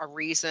for a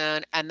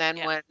reason, and then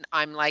Yeah. when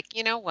I'm like,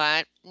 you know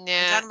what? I'm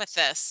Nah, done with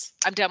this.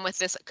 I'm done with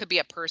this. It could be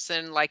a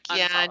person like,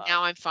 yeah, Unfollow.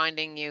 now I'm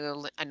finding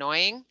you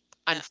annoying.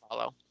 Yeah.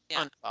 Unfollow,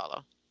 Yeah.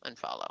 unfollow,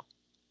 unfollow.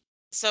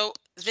 So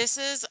this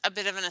is a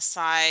bit of an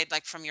aside,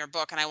 like from your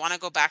book, and I want to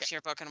go back to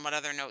your book and what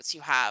other notes you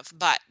have.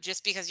 But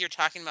just because you're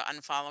talking about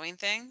unfollowing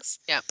things,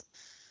 Yeah.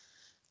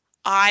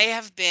 I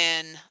have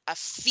been a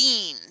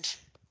fiend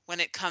when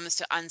it comes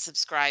to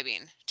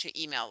unsubscribing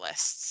to email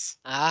lists.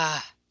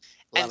 Ah,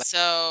 love And it.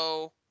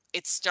 so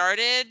it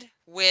started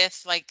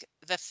with like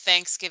the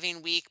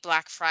Thanksgiving week,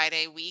 Black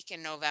Friday week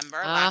in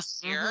November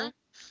last year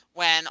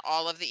when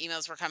all of the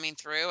emails were coming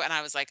through, and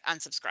I was like,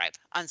 unsubscribe.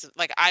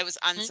 Like I was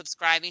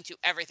unsubscribing to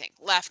everything,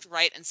 left,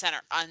 right, and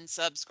center,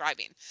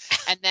 unsubscribing.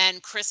 And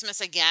then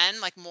Christmas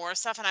again, like more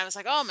stuff, and I was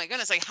like, oh my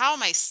goodness, like how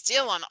am I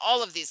still on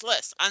all of these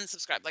lists?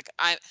 Unsubscribe.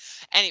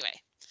 Anyway,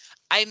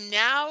 I'm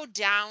now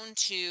down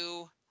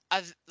to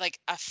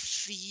a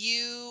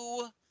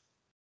few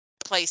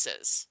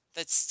places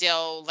that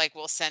still like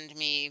will send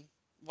me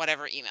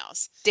whatever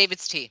emails.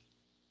 David's tea.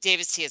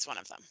 David's Tea is one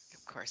of them.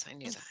 Of course, I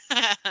knew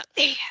that.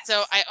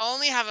 So I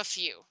only have a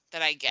few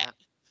that I get.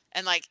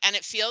 Yeah. And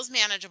it feels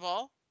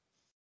manageable.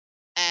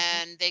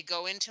 And they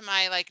go into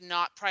my like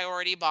not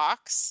priority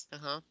box.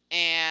 Uh-huh.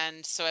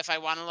 And so if I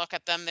want to look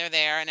at them, they're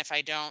there. And if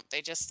I don't,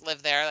 they just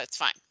live there. That's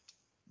fine.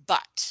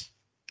 But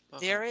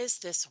there is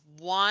this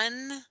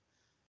one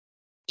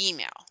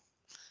email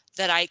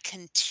that I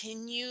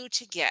continue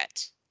to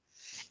get.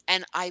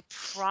 And I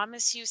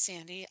promise you,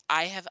 Sandy,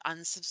 I have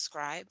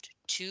unsubscribed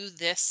to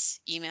this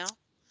email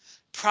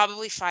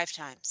probably 5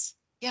 times.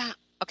 Yeah.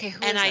 Okay,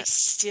 who And is I it?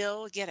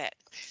 still get it.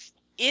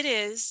 It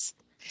is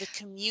the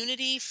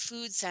Community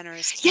Food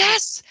Centers.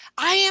 Yes,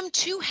 I am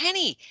too,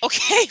 Henny.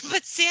 Okay,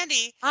 but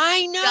Sandy,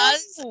 I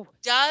know.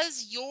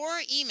 does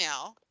your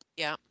email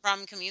Yeah.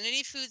 from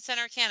Community Food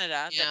Center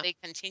Canada Yeah. that they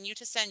continue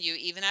to send you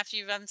even after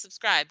you've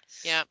unsubscribed,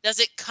 Yeah. does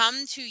it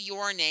come to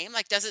your name?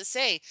 Like, does it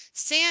say,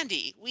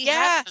 Sandy, we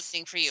have Yes.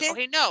 something for you? San-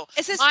 Okay, no,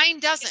 Is this mine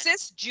doesn't. is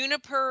this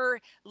Juniper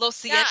Lo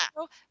Yeah.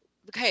 Ciento?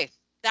 Okay.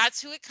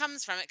 That's who it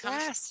comes from. It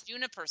comes Yes. from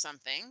Juniper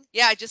something.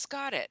 Yeah, I just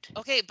got it.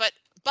 Okay, but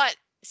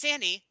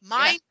Sandy,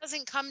 mine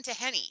doesn't come to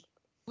Henny.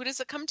 Who does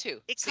it come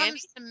to? It Sandy?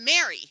 comes to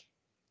Mary.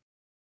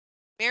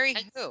 Mary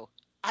And who?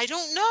 I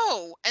don't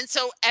know. And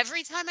so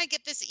every time I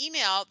get this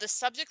email, the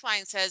subject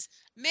line says,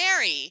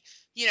 Mary,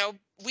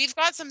 we've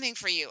got something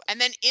for you. And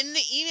then in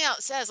the email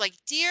it says like,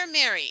 Dear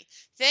Mary,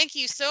 thank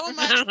you so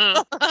much.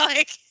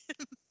 Like,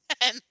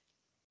 and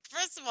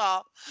first of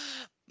all,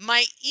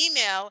 my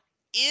email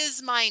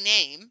is my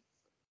name.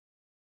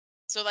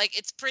 So like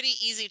it's pretty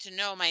easy to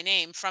know my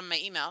name from my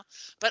email,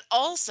 but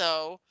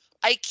also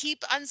I keep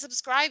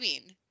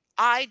unsubscribing.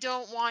 I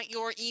don't want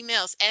your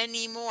emails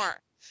anymore.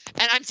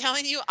 And I'm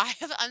telling you, I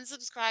have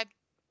unsubscribed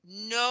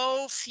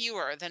no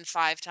fewer than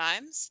 5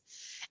 times.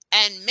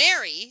 And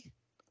Mary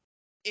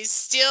is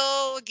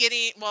still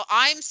getting, well,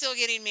 I'm still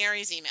getting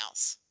Mary's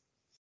emails.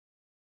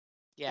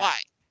 Yeah. Why?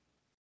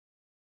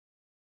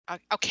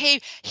 Okay,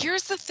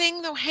 here's the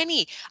thing though,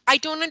 Henny. I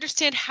don't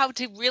understand how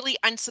to really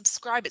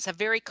unsubscribe. It's a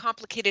very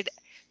complicated.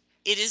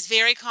 It is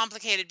very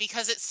complicated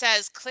because it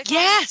says click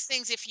on these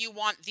things if you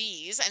want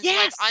these. And so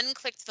I've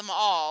unclicked them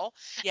all.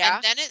 Yeah.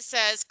 And then it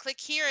says click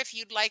here if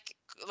you'd like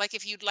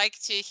if you'd like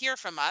to hear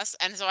from us.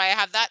 And so I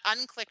have that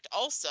unclicked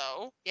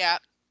also. Yeah.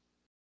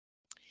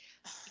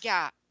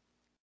 Yeah.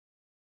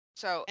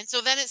 And so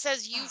then it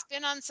says you've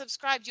been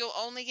unsubscribed. You'll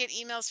only get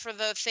emails for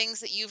the things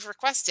that you've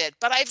requested.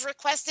 But I've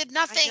requested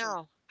nothing.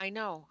 I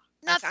know.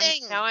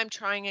 Nothing. Now I'm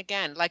trying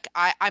again. Like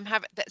I'm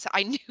having that.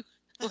 I knew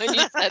when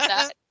you said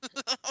that.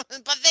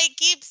 But they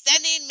keep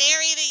sending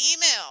Mary the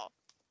email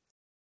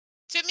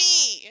to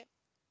me.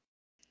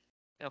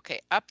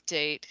 Okay,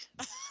 update.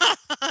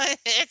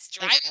 It's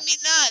Like, driving me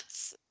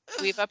nuts.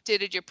 we've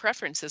updated your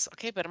preferences.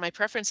 Okay, but my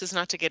preference is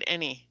not to get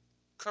any.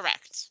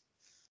 Correct.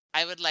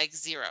 I would like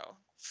 0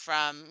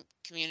 from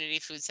Community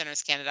Food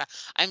Centers Canada.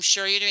 I'm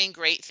sure you're doing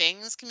great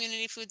things,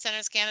 Community Food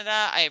Centers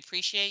Canada. I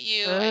appreciate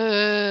you. I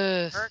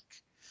Ugh. work,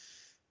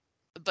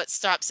 but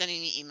stop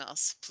sending me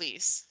emails,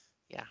 please.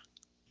 Yeah.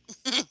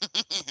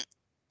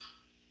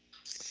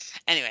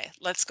 Anyway,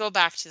 let's go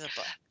back to the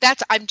book.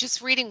 I'm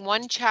just reading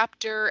one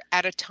chapter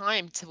at a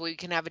time so we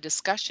can have a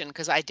discussion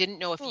because I didn't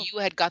know if Oh, you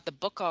had got the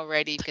book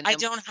already. I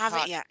don't have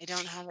it yet. I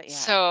don't have it yet.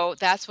 So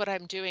that's what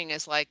I'm doing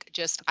is like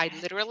just I Okay.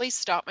 literally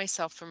stopped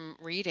myself from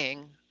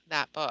reading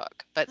that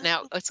book. But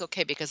now it's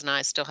okay because now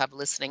I still have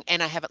listening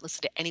and I haven't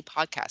listened to any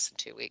podcasts in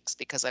 2 weeks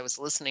because I was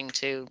listening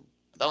to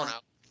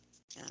Bono.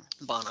 Yeah.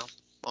 Bono.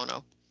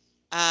 Bono.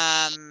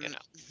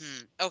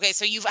 Okay,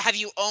 so have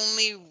you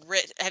only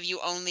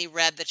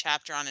read the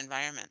chapter on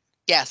environment?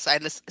 Yes,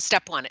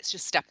 step one. It's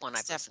just step one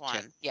I've Step listened to.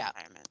 one, Yeah.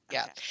 environment.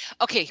 Yeah. Okay.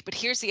 Okay, but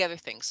here's the other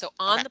thing. So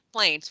on Okay. the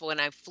plane, so when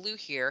I flew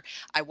here,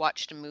 I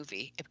watched a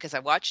movie because I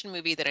watched a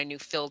movie that I knew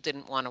Phil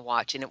didn't want to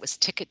watch, and it was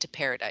Ticket to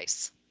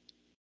Paradise.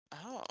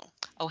 Oh,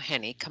 Oh,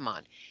 Henny, come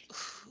on.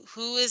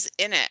 who is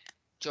in it?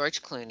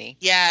 George Clooney.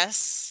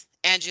 Yes,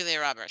 and Julia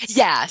Roberts.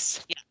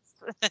 Yes.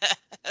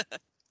 Yes.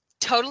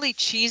 Totally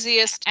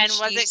cheesiest And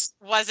cheese.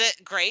 was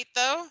it great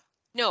though?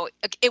 No,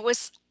 it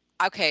was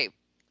okay.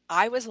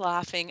 I was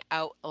laughing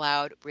out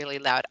loud, really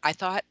loud. I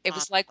thought it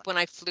was like when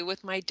I flew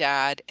with my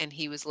dad and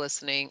he was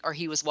listening or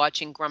he was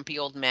watching Grumpy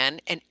Old Men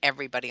and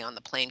everybody on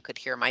the plane could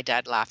hear my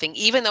dad laughing,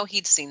 even though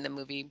he'd seen the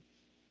movie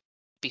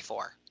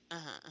before.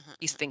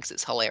 He thinks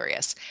it's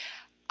hilarious.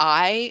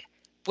 I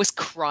was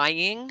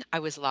crying. I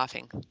was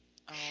laughing.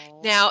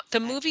 Oh, Now, the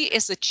my movie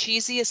is the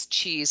cheesiest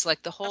cheese.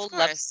 Like the Of whole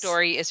love course.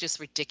 story is just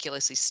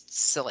ridiculously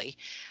silly.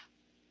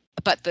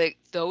 But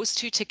those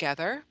two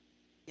together,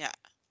 Yeah.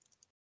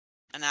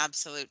 An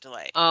absolute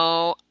delight.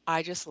 oh,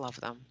 I just love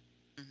them.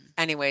 Mhm.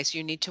 Anyways,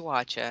 you need to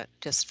watch it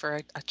just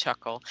for a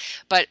chuckle.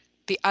 But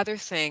the other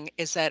thing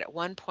is that at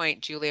one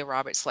point, Julia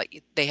Roberts,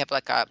 like they have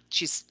like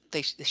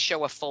they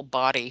show a full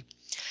body,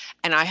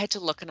 and I had to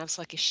look, and I was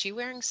like, is she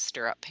wearing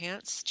stirrup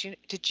pants?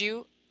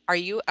 Are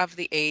you of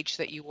the age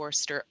that you wore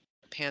stirrup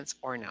pants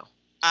or no?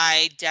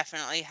 I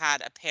definitely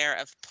had a pair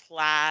of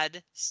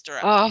plaid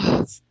stirrup Oh,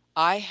 pants.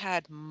 I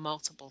had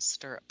multiple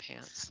stirrup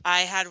pants.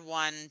 I had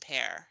one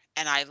pair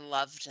and I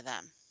loved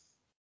them.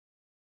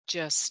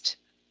 Just,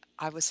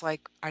 I was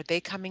like, are they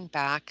coming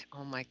back?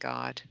 Oh my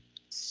God.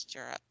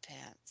 Stirrup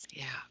pants.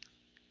 Yeah.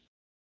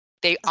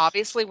 They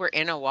obviously were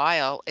in a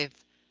while if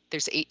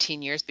there's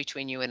 18 years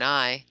between you and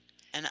I.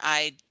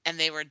 And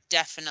they were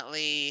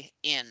definitely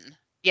in.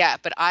 Yeah,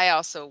 but I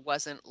also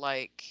wasn't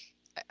like,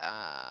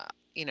 uh,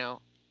 you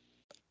know,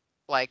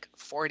 like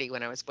 40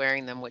 when I was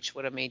wearing them, which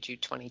would have made you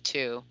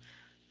 22.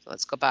 So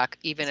let's go back.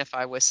 Even if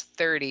I was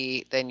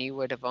 30, then you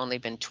would have only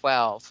been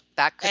 12.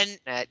 That could have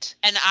been it.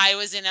 And I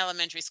was in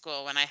elementary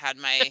school when I had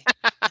my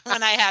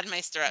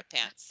stirrup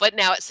pants. But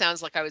now it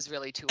sounds like I was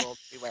really too old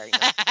to be wearing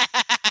them.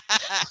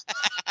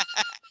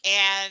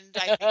 And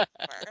I think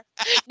you were.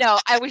 No,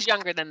 I was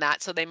younger than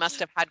that, so they must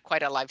have had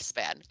quite a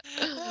lifespan.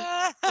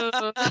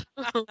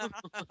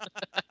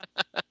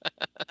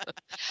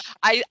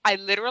 I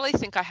literally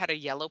think I had a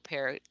yellow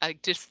pair. I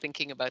just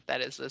thinking about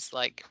that is this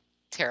like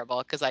terrible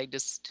because I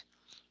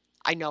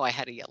know I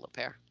had a yellow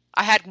pair.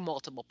 I had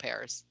multiple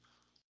pairs.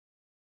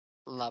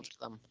 Loved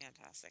them.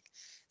 Fantastic.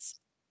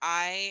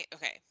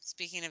 Okay,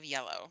 speaking of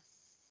yellow,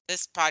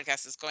 this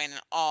podcast is going in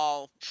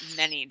all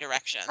many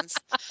directions.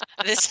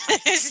 This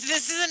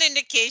is an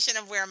indication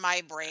of where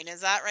my brain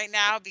is at right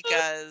now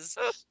because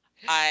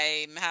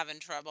I'm having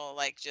trouble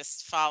like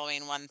just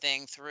following one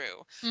thing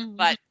through.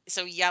 But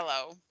so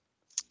yellow.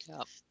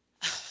 Yep.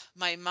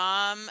 My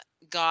mom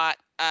got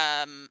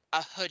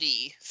a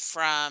hoodie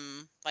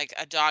from like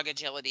a dog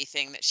agility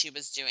thing that she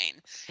was doing,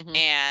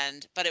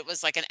 but it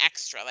was like an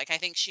extra. Like I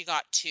think she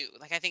got two.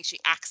 Like I think she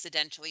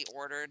accidentally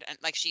ordered, and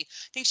like I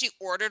think she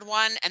ordered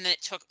one and then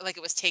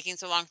it was taking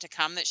so long to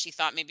come that she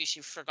thought maybe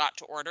she forgot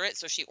to order it,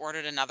 so she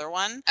ordered another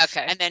one.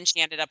 Okay. And then she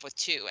ended up with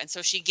two, and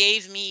so she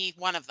gave me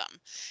one of them.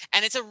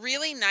 And it's a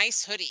really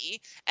nice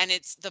hoodie, and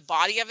the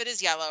body of it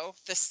is yellow,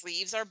 the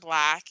sleeves are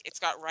black, it's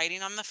got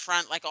writing on the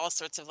front, like all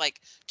sorts of like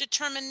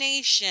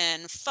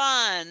determination,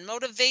 fun,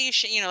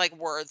 motivation, like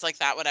words like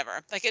that,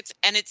 whatever. Like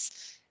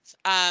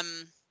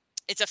um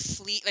it's a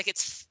like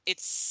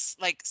it's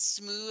like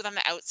smooth on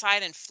the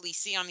outside and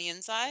fleecy on the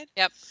inside.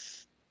 Yep.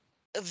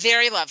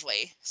 Very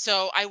lovely.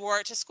 So I wore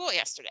it to school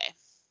yesterday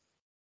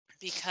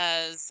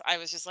because I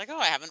was just like, oh,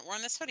 I haven't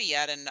worn this hoodie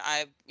yet, and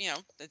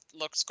it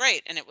looks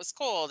great, and it was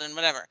cold and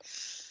whatever.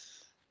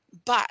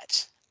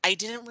 But I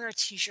didn't wear a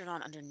t-shirt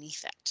on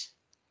underneath it.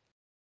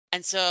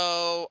 And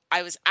so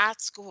I was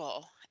at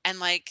school, and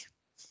like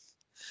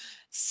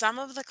some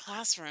of the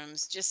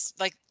classrooms, just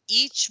like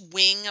each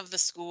wing of the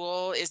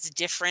school is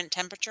different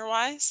temperature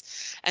wise.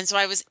 And so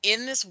I was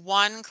in this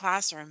one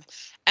classroom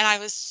and I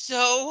was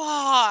so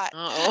hot.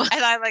 Oh,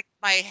 And I like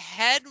my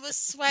head was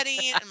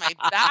sweating and my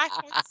back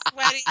was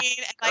sweating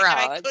and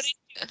I couldn't gross.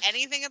 do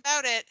anything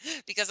about it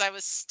because I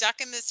was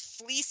stuck in this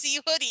fleecy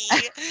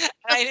hoodie and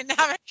I didn't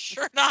have a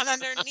shirt on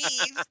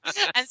underneath.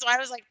 And so I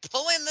was like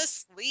pulling the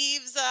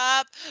sleeves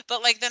up,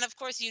 but like then of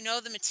course the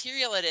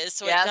material it is,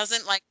 so it Yes.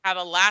 doesn't like have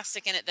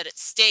elastic in it that it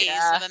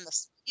stays. So Yeah. then the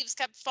sleeves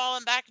kept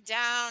falling back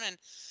down and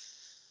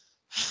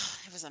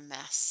it was a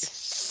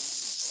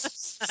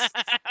mess.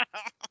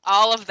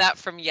 All of that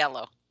from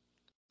yellow.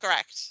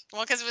 Correct.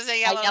 Well, because it was a My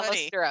yellow yellow hoodie.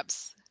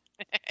 stirrups.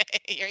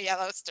 Your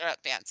yellow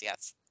stirrup pants,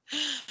 yes.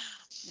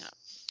 Yeah.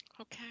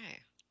 Okay.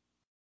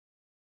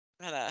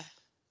 But,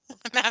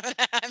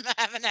 I'm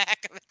having a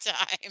heck of a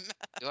time.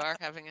 You are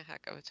having a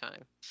heck of a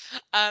time.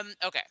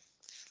 Okay.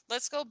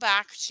 Let's go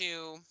back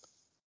to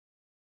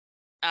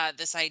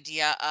this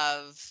idea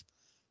of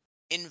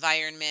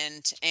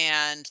environment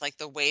and like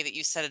the way that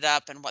you set it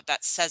up and what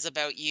that says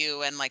about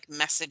you and like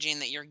messaging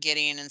that you're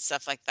getting and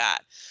stuff like that.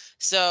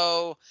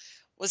 So,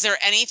 was there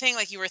anything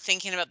like you were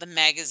thinking about the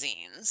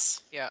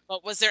magazines? Yeah.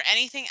 But was there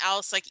anything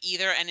else like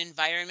either an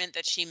environment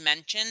that she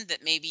mentioned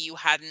that maybe you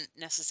hadn't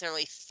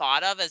necessarily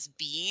thought of as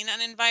being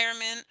an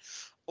environment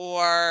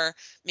or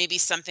maybe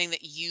something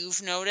that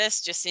you've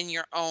noticed just in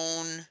your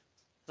own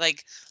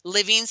like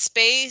living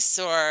space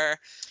or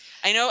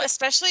I know, Yeah.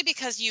 especially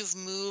because you've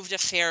moved a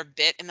fair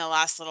bit in the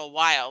last little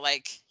while.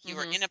 Like you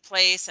were Mhm. in a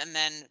place and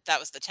then that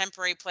was the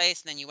temporary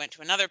place, and then you went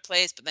to another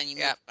place, but then you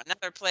Yeah. moved to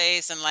another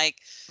place. And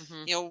like,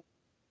 Mhm. you know,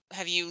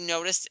 have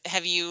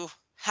you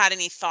had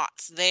any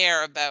thoughts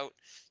there about,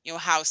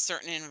 how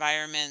certain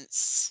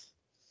environments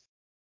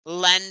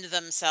lend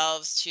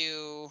themselves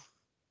to,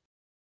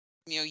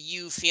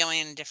 you feeling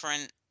in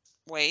different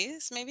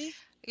ways, maybe?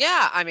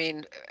 Yeah, I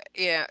mean,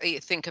 yeah, you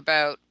think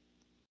about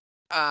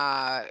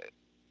uh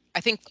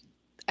I think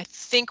I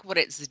think what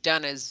it's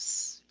done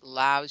is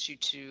allows you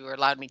to or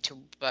allowed me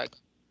to like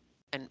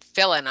and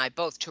Phil and I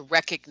both to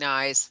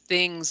recognize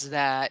things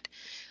that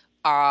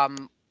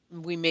um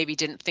we maybe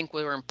didn't think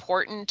were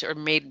important or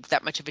made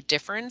that much of a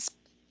difference.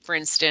 For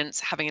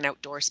instance, having an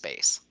outdoor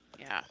space.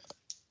 Yeah.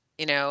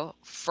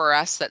 For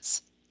us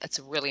that's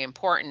really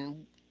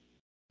important.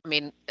 I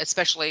mean,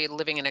 especially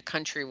living in a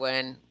country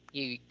when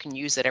you can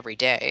use it every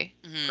day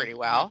Hmm. pretty Hmm.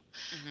 well.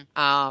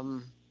 Hmm.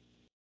 Um,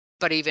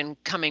 but even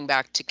coming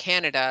back to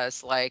Canada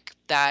is like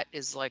that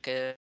is like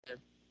a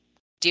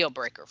deal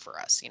breaker for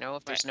us. If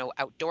Right. there's no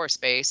outdoor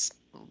space,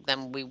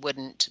 then we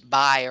wouldn't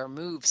buy or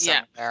move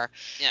Yeah. somewhere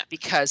Yeah.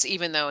 because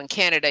even though in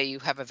Canada you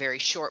have a very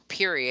short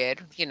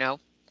period,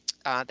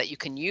 that you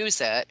can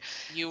use it,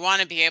 You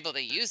want to be able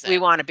to use we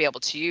it. want to be able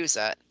to use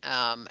it.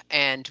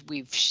 And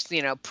we've,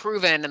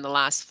 proven in the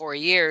last 4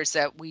 years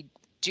that we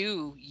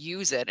do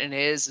use it and it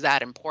is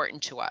that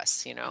important to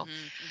us. Hmm.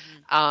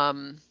 Hmm.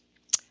 Um,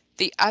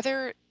 the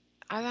other,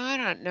 I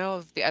don't know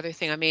of the other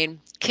thing. I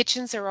mean,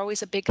 kitchens are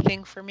always a big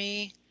thing for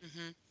me.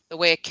 Hmm. The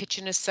way a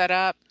kitchen is set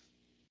up,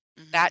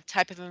 Hmm. that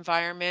type of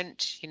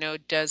environment,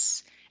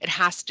 does it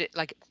has to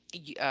like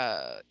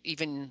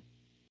even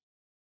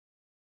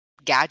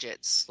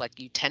gadgets, like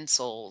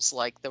utensils,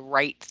 like the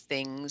right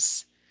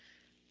things,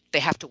 they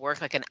have to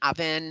work like an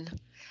oven.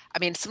 I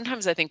mean,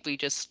 sometimes I think we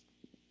just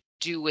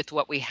do with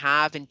what we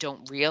have and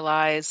don't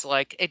realize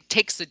like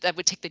that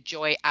would take the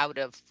joy out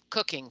of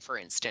cooking, for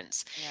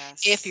instance.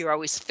 If Yes. you're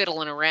always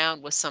fiddling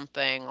around with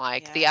something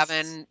like the Yes.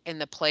 oven in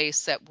the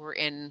place that we're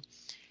in,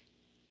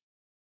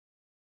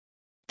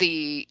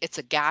 it's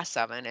a gas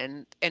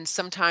oven, and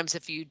sometimes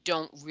if you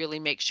don't really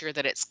make sure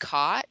that it's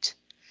caught,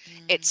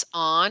 Mm, it's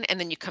on and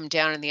then you come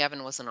down and the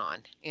oven wasn't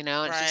on.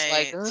 It's just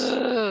like, right.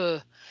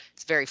 ugh,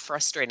 it's very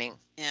frustrating,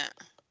 Yeah.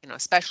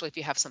 especially if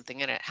you have something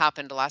in it.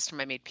 Happened the last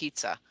time I made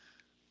pizza.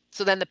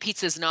 So then the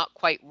pizza's not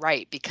quite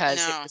right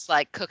because it No. was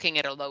like cooking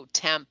at a low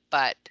temp,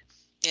 but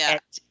Yeah.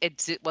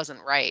 it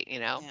wasn't right.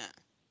 Yeah.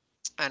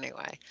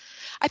 Anyway,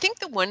 I think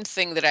the one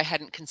thing that I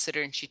hadn't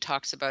considered and she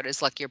talks about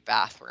is like your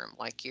bathroom,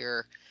 like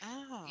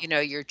Oh.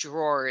 your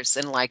drawers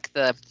and like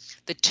the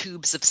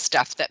tubes of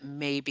stuff that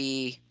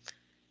maybe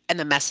and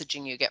the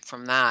messaging you get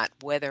from that,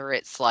 whether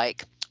it's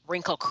like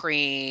wrinkle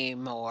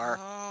cream or,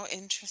 Oh,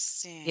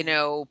 interesting. you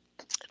know,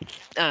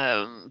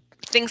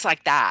 things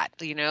like that,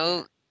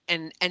 Yeah.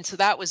 and so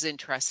that was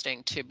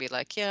interesting to be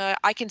like, yeah,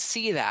 I can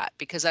see that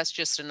because that's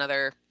just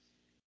another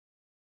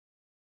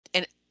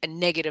a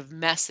negative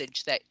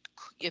message that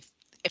if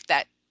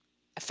that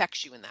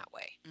affects you in that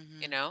way,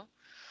 you Hmm. know?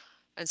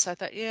 And so I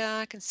thought, yeah,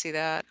 I can see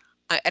that.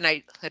 And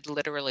I had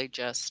literally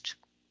just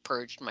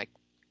purged my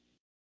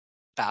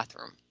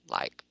bathroom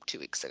like 2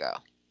 weeks ago.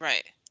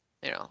 Right.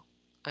 You know,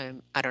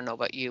 I don't know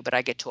about you, but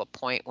I get to a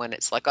point when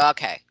it's like,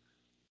 okay,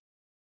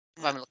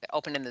 if Yeah. I'm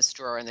opening this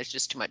drawer and there's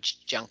just too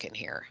much junk in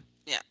here,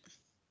 Yeah.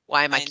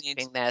 why am I I need.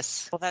 keeping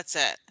this? Well, that's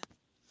it.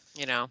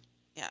 You know,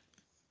 Yeah.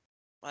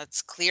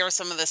 Let's clear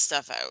some of this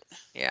stuff out.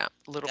 yeah,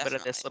 a little bit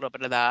of this, a Definitely. little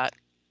bit of that.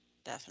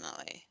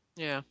 Definitely.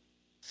 Yeah.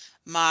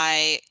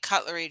 My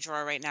cutlery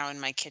drawer right now in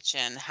my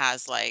kitchen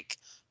has like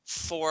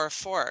 4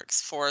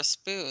 forks, 4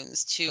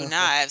 spoons, 2 Uh-huh.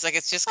 knives. Like,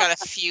 it's just got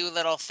a few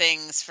little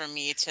things for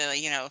me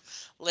to,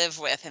 live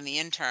with in the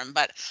interim.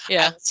 But I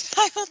Yeah. will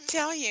I will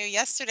tell you,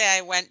 yesterday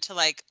I went to,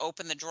 like,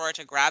 open the drawer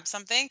to grab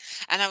something,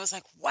 and I was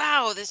like,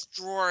 "Wow, this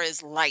drawer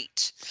is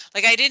light."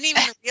 Like, I didn't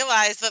even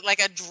realize that, like,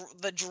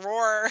 the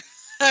drawer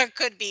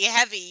could be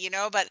heavy,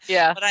 but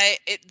Yeah.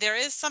 there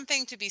is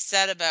something to be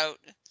said about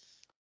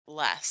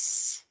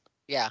less.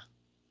 Yeah.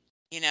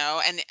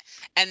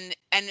 And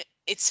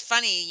it's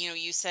funny,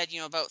 you said,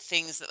 about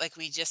things that, like,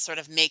 we just sort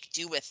of make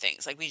do with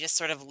things, like we just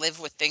sort of live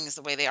with things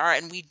the way they are,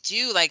 and we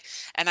do, like.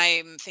 And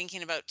I'm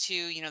thinking about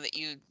too, that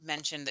you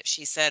mentioned that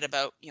she said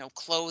about,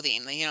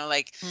 clothing,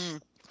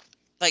 Mm.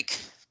 like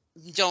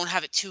don't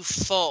have it too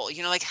full,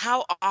 like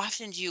how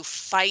often do you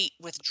fight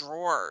with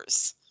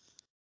drawers?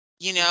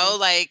 Mhm.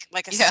 Like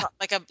Yeah.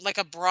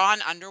 a bra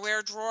and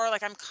underwear drawer.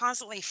 Like, I'm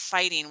constantly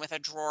fighting with a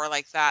drawer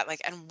like that.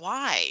 Like, and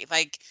why?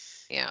 Like,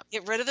 Yeah.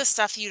 get rid of the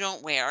stuff you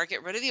don't wear,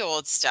 get rid of the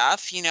old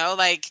stuff,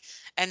 like,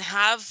 and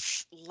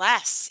have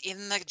less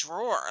in the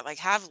drawer, like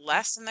have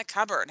less in the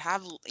cupboard,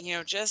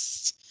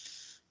 just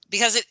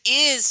because it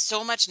is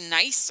so much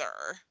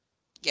nicer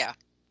Yeah.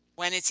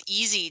 when it's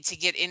easy to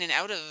get in and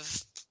out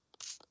of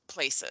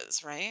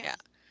places, right? Yeah.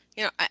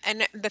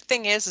 And the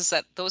thing is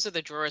that those are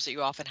the drawers that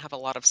you often have a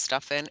lot of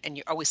stuff in, and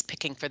you're always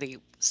picking for the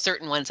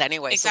certain ones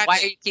anyway. So why are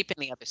Exactly. you keeping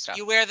the other stuff?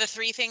 You wear the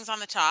 3 things on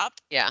the top,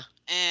 Yeah.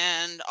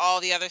 and all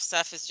the other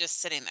stuff is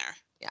just sitting there.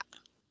 Yeah.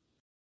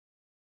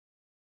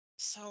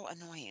 So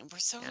annoying.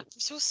 Yeah. We're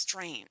so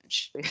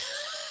strange.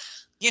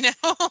 You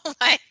know,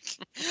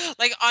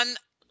 like on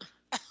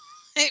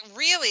it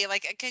really,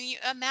 like, can you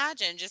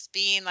imagine just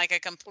being like a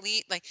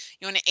complete, like,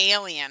 an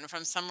alien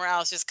from somewhere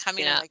else, just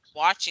coming and Yeah. like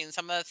watching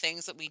some of the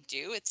things that we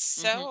do? It's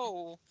Hmm.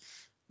 so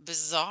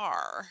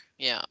bizarre.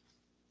 Yeah.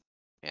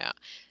 Yeah.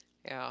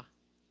 Yeah.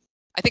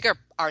 I think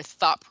our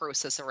thought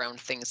process around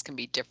things can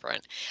be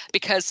different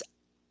because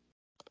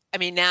I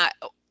mean now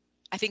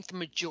I think the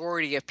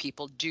majority of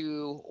people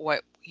do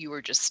what you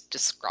were just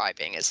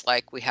describing is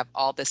like we have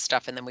all this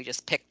stuff and then we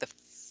just pick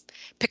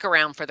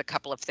around for the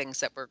couple of things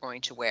that we're going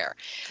to wear.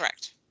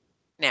 Correct.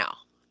 Now,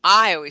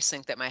 I always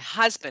think that my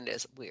husband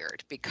is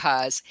weird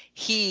because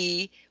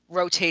he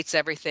rotates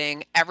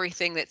everything,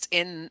 everything that's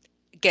in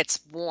gets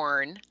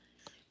worn,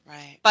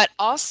 Right. but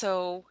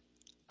also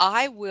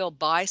I will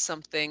buy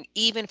something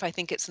even if I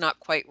think it's not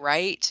quite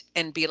right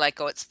and be like,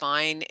 "Oh, it's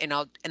fine," and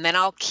then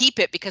I'll keep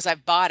it because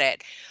I've bought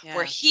it.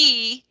 Where Yeah.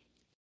 he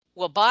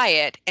will buy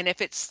it, and if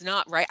it's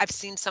not right, I've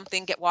seen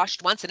something get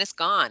washed once and it's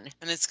gone.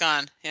 And it's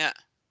gone. Yeah.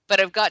 But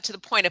I've got to the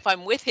point if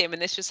I'm with him,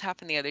 and this just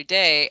happened the other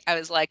day, I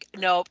was like,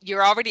 "No,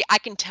 you're already I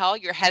can tell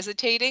you're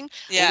hesitating.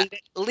 Yeah.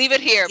 Leave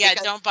it here Yeah.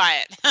 because Don't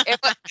buy it.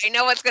 I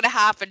know what's going to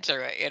happen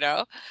to it."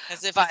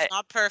 As if it's But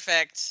not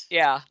perfect.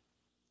 yeah,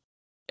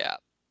 yeah.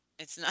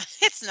 It's not.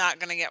 It's not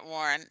going to get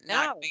worn.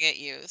 Not going No, to get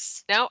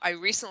used. no. I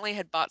recently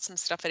had bought some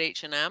stuff at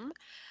H&M,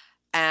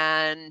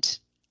 and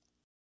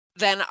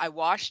then I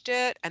washed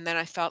it, and then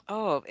I felt,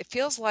 oh, it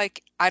feels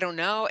like I don't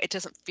know. It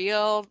doesn't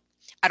feel.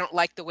 I don't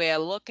like the way I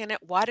look in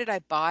it. Why did I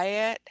buy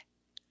it?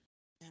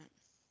 Yeah.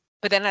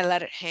 But then I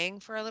let it hang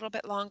for a little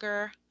bit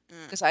longer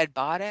Mm. because I had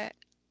bought it.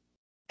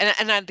 And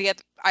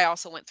I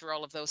also went through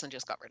all of those and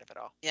just got rid of it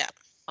all. Yeah.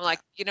 I'm Yeah. like,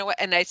 you know what?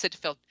 And I said to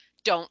Phil,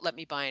 don't let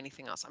me buy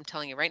anything else. I'm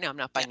telling you right now, I'm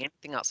not Yeah. buying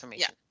anything else from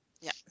Yeah.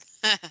 H&M.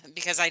 Yeah.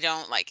 Because I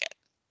don't like it.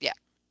 Yeah,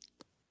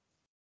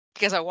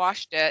 because I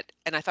washed it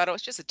and I thought it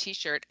was just a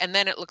t-shirt, and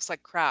then it looks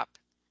like crap,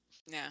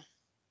 Yeah.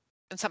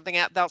 and something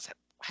else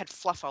had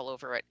fluff all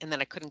over it, and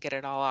then I couldn't get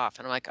it all off,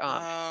 and I'm like, oh,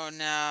 Oh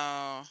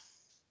no.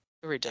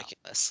 No.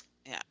 ridiculous.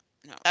 Yeah.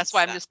 No, That's it's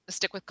why I'm that. just gonna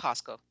stick with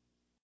Costco.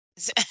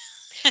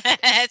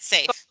 It's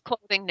safe.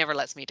 Clothing never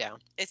lets me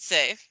down. It's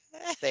safe.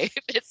 Safe.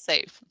 It's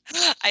safe.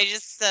 I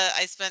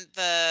spent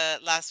the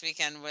last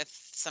weekend with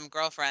some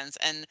girlfriends,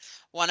 and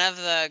one of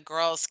the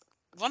girls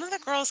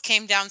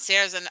came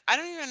downstairs, and I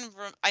don't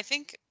even I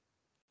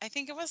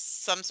think it was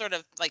some sort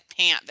of like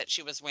pant that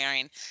she was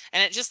wearing,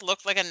 and it just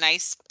looked like a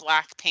nice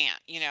black pant,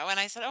 and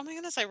I said, "Oh my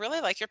goodness, I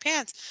really like your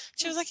pants."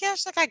 She was like, "Yeah,"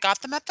 she's like, "I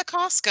got them at the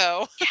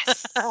Costco."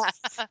 Yes.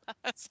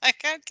 It's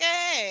like,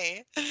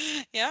 okay.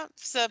 Yeah,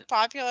 it's a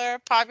popular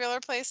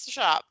place to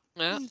shop.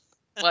 Yeah.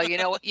 Well, you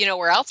know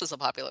where else is a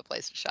popular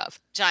place to shop?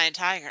 Giant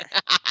Tiger.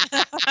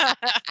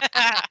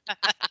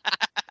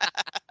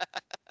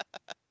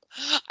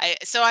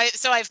 So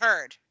I've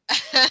heard.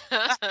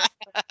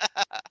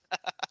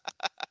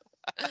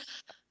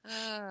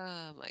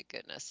 Oh my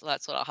goodness. Well,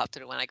 that's what I'll have to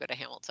do when I go to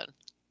Hamilton.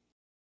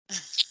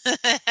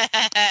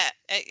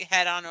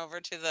 Head on over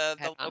to Head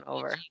the on local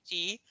over.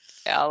 GT.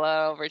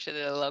 Hello over to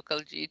the local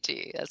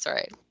GT. That's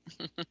right.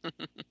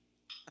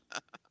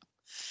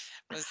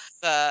 Was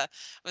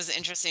was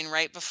interesting.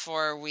 Right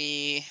before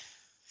we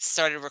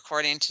started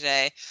recording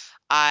today,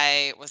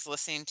 I was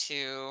listening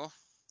to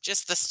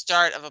just the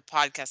start of a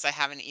podcast.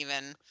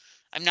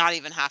 I'm not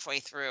even halfway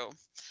through,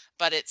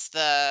 but it's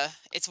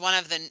one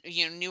of the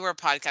newer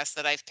podcasts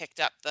that I've picked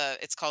up.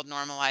 It's called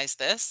Normalize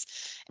This,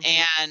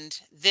 Mhm. and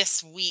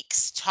this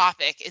week's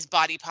topic is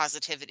body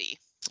positivity.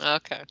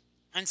 Okay.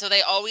 And so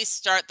they always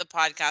start the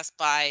podcast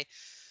by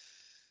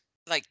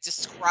like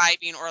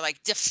describing or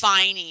like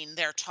defining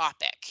their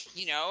topic,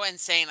 and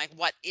saying like,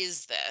 what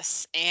is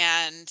this?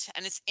 And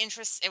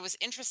it was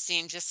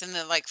interesting just in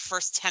the like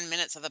first 10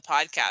 minutes of the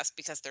podcast,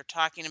 because they're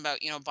talking about,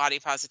 body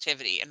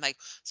positivity and like,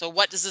 so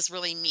what does this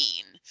really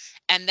mean?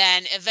 And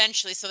then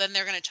eventually, so then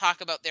they're going to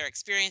talk about their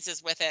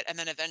experiences with it, and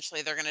then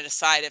eventually they're going to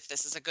decide if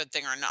this is a good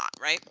thing or not,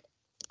 right?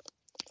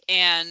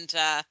 And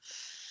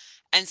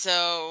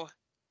so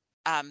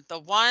the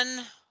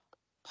one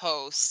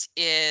host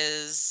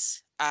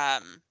is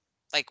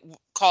like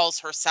calls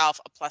herself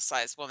a plus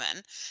size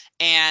woman,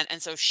 and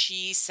so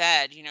she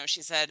said,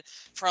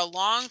 for a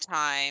long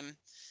time,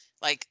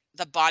 like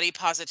the body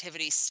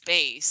positivity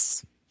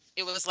space,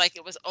 it was like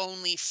it was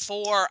only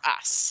for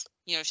us.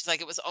 She's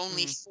like, it was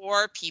only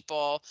for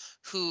people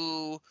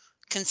who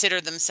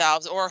considered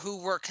themselves, or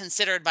who were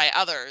considered by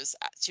others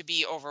to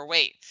be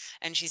overweight.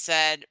 And she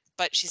said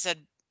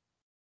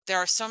there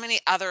are so many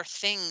other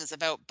things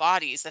about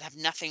bodies that have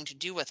nothing to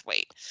do with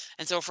weight.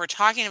 And so if we're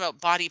talking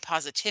about body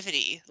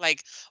positivity,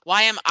 like,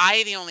 why am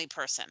I the only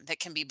person that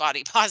can be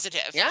body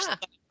positive? Yeah.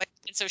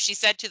 And so she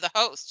said to the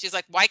host, she's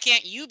like, why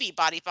can't you be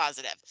body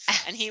positive?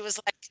 And he was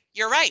like,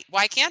 you're right.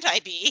 Why can't I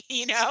be?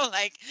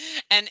 Like,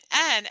 and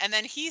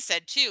then he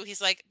said too,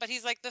 he's like,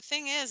 the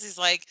thing is he's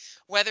like,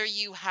 whether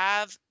you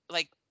have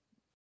like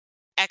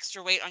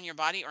extra weight on your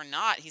body or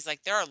not, he's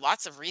like, there are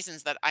lots of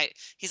reasons that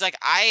he's like,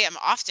 I am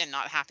often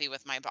not happy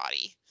with my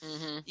body,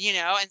 and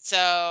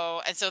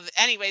so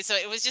anyway, so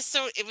it was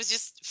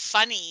just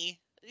funny,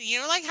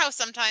 like how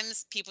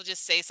sometimes people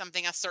just say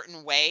something a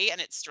certain way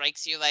and it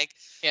strikes you like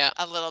Yeah.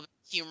 a little bit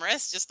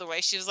humorous, just the way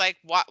she was like,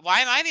 why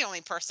am I the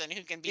only person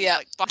who can be Yeah.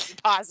 like body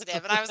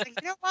positive? And I was like,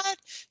 you know what,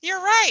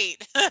 you're right.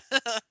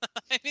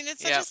 I mean,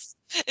 it's such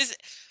Yeah.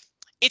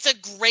 it's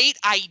a great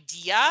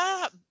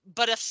idea,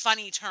 but a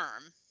funny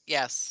term,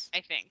 Yes.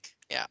 I think.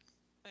 Yeah.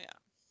 Yeah.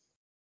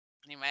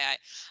 Anyway,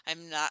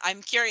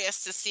 I'm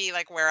curious to see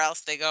like where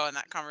else they go in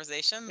that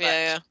conversation,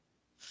 Yeah.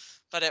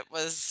 but it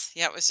was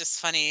just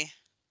funny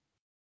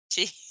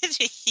to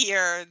to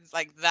hear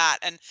like that.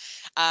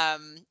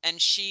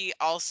 And she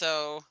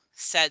also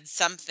said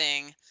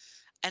something,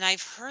 and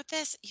I've heard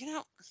this,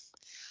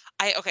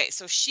 okay,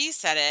 so she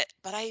said it,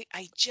 but I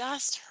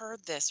just heard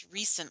this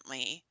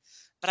recently,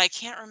 but I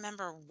can't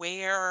remember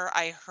where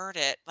I heard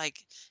it,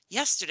 like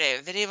yesterday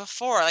or the day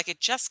before, like it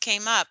just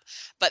came up,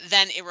 but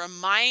then it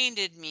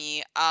reminded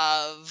me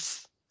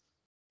of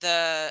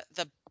the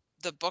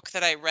the book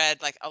that I read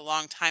like a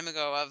long time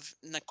ago of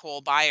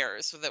Nicole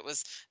Byers. So that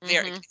was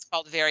Mhm. it's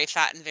called Very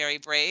Fat and Very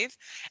Brave.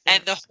 Yeah.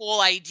 And the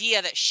whole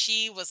idea that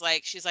she's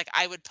like,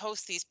 I would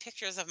post these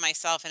pictures of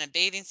myself in a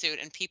bathing suit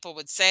and people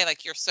would say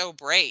like, you're so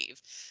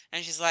brave.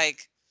 And she's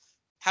like,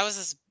 how is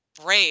this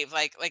brave?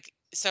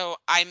 So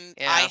I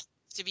Yeah. have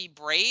to be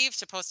brave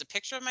to post a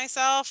picture of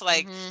myself,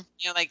 like, Mhm.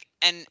 like,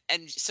 and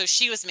so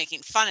she was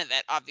making fun of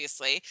it,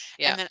 obviously.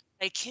 Yeah. And then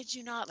I kid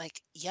you not,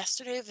 like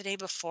yesterday or the day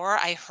before,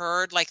 I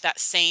heard like that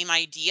same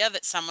idea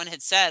that someone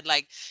had said,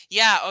 like,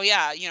 yeah, oh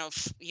yeah,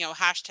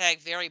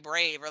 hashtag very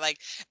brave, or like,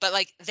 but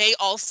like they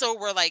also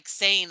were like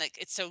saying like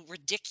it's so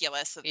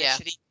ridiculous that this Yeah.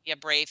 should even be a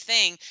brave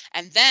thing.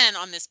 And then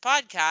on this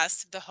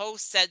podcast, the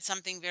host said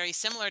something very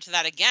similar to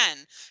that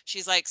again.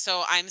 She's like,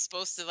 so I'm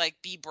supposed to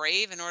like be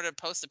brave in order to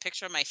post a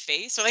picture of my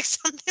face, or like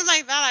something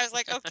like that. I was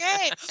like,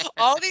 okay,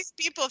 all these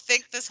people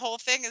think this whole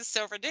thing is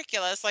so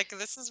ridiculous. Like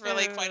this is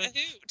really quite Uh, a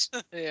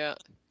hoot. yeah.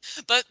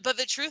 But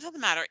the truth of the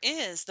matter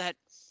is that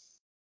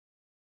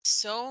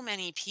so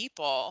many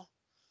people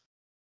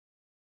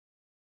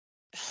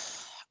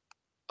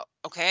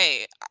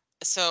okay,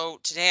 so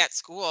today at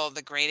school,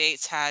 the grade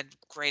eights had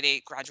grade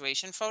eight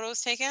graduation photos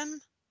taken.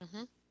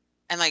 Mhm.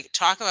 And like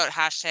talk about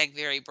hashtag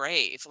very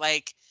brave.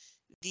 Like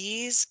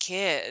these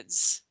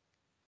kids,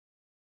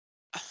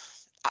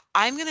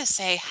 I'm gonna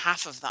say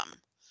half of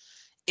them,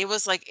 it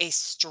was like a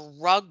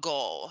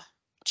struggle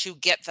to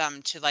get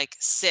them to like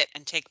sit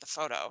and take the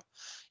photo.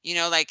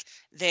 Like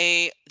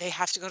they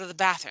have to go to the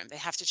bathroom, they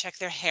have to check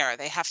their hair,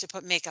 they have to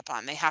put makeup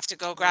on, they have to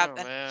go grab, Oh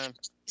and man.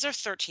 these are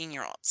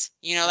 13-year-olds,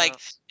 Yeah. like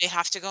they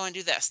have to go and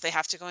do this, they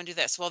have to go and do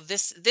this. Well,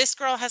 this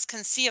girl has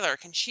concealer,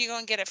 can she go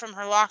and get it from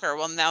her locker?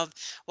 Well, now,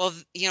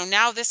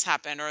 now this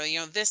happened, or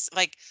this,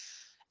 like,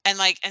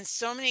 and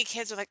so many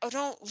kids are like,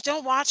 oh,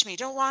 don't watch me,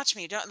 don't watch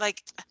me, don't,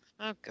 like,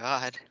 Oh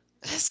God.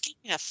 just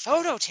getting a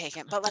photo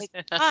taken. But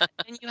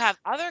then you have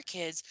other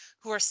kids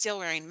who are still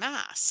wearing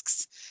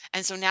masks.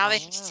 And so now they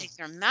have to Oh. take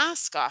their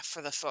mask off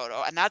for the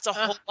photo. And that's a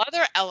Uh, whole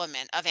other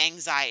element of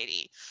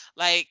anxiety.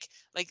 Like,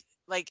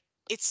 like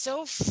it's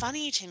so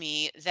funny to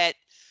me that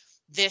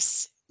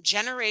this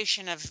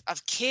generation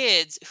of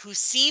kids who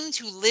seem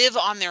to live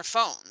on their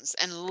phones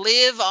and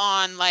live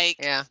on like,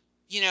 yeah.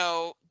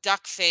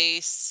 duck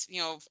face,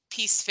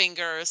 peace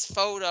fingers,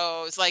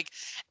 photos, like,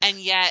 and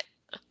yet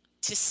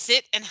to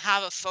sit and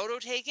have a photo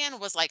taken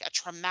was like a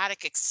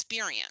traumatic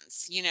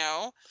experience.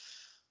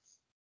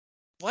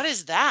 What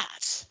is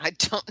that? I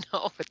don't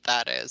know what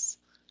that is.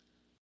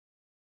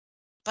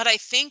 But I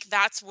think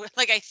that's where,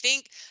 like, I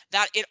think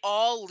that it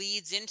all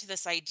leads into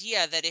this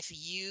idea that if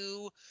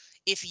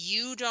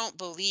you don't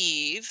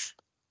believe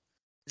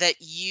that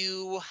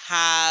you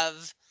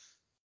have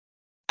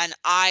an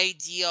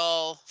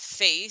ideal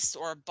face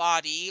or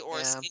body or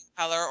Yeah. skin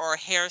color or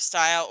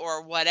hairstyle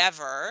or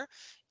whatever,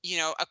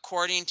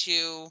 according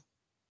to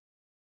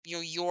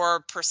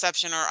your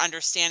perception or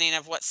understanding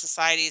of what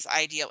society's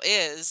ideal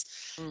is,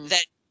 Mm.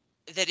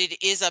 that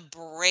it is a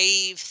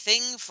brave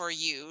thing for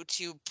you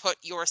to put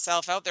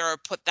yourself out there or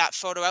put that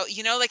photo out,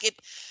 like it.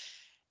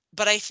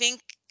 But I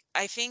think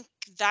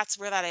that's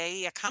where that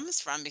idea comes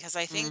from, because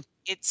I Mm. think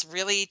it's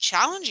really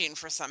challenging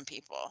for some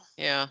people.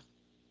 Yeah.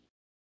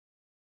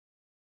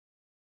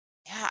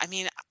 Yeah, I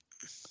mean,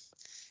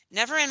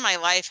 never in my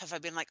life have I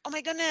been like, "Oh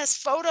my goodness,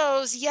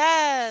 photos,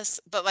 yes."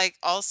 But like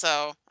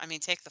also, I mean,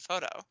 take the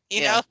photo,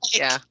 Yeah. like,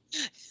 Yeah.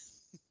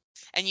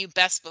 and you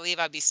best believe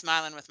I'd be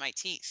smiling with my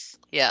teeth.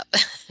 Yeah.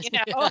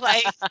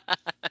 Like,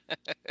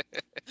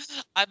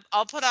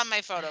 I'll put on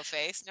my photo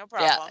face, no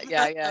Yeah. problem.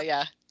 Yeah.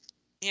 Yeah.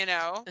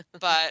 Yeah.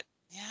 But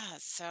yeah,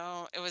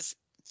 so it was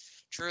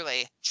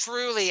truly,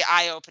 truly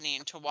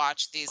eye-opening to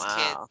watch these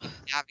kids Wow.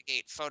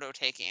 navigate photo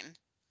taking.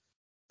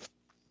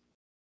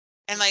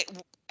 And like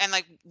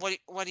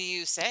what do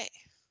you say?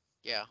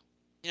 Yeah.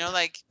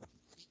 Like,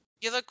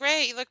 you look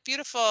great, you look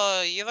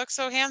beautiful, you look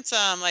so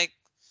handsome, like,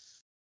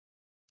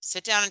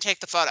 sit down and take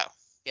the photo.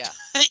 Yeah.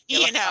 You you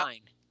look know,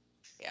 fine.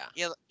 Yeah.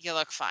 you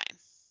look fine.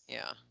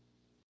 Yeah.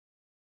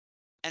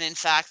 And in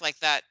fact, like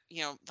that,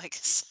 like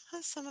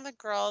some of the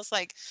girls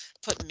like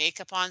put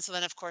makeup on, so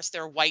then of course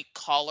their white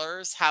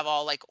collars have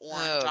all like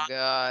orange Oh on.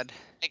 God.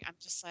 Like, I'm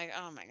just like,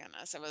 oh my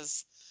goodness, it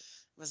was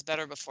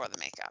better before the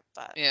makeup,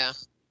 but Yeah.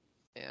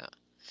 Yeah.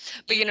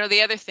 But you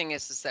the other thing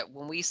is that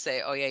when we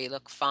say, "Oh yeah, you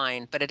look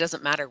fine," but it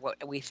doesn't matter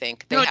what we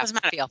think. no, They it have doesn't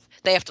to matter. feel.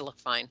 They have to look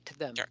fine to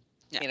them. Sure.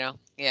 Yeah.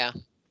 Yeah.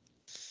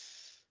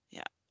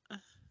 Yeah.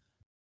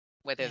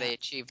 Whether Yeah. they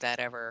achieve that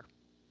ever.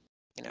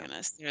 My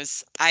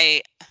goodness.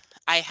 I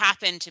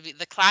happened to be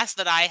the class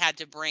that I had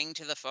to bring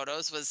to the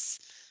photos was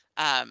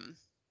um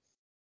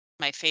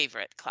my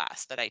favorite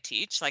class that I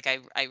teach. Like, I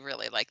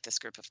really like this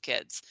group of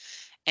kids.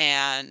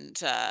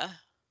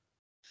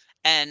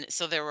 And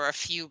so there were a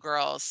few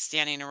girls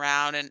standing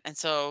around, and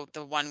so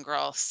the one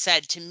girl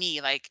said to me,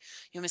 like,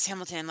 Miss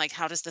Hamilton, like,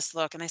 how does this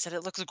look? And I said,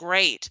 it looks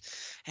great.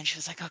 And she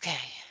was like, okay.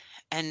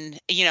 And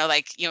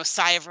like,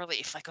 sigh of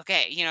relief, like,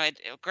 okay,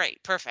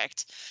 great,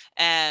 perfect.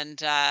 And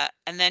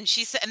then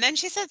she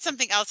said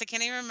something else. I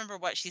can't even remember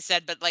what she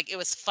said, but like, it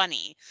was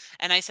funny.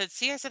 And I said,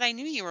 see, I said, I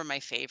knew you were my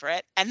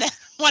favorite. And then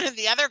one of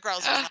the other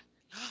girls was like,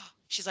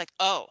 she's like,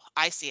 oh,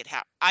 I see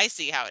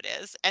how it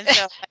is. And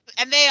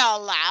they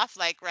all laugh,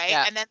 like, right.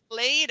 Yeah. And then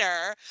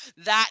later,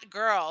 that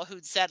girl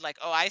who'd said, like,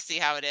 oh, I see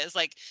how it is,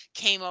 like,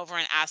 came over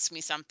and asked me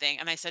something.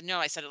 And I said, no,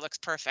 I said, it looks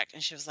perfect.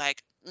 And she was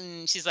like,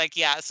 she's like,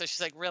 yeah. So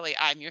she's like, really,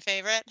 I'm your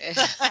favorite?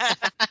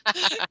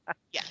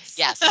 Yes.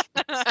 Yes.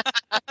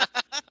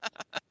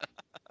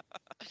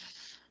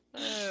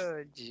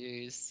 Oh,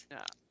 jeez.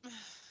 Yeah.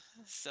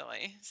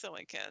 Silly,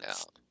 silly Oh,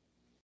 kids.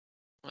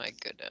 my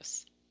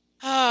goodness.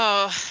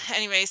 Oh,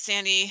 anyway,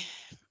 Sandy,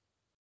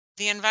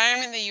 the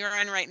environment that you're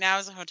in right now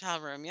is a hotel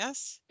room,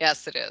 yes?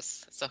 Yes, it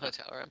is. It's a Oh,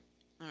 hotel room.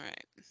 all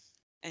right.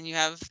 And you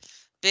have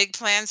big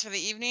plans for the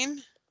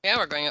evening? Yeah,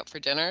 we're going out for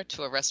dinner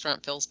to a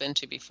restaurant Phil's been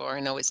to before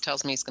and always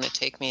tells me he's going to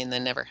take me and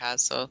then never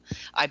has. So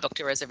I booked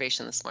a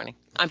reservation this morning.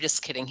 I'm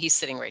just kidding. He's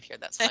sitting right here.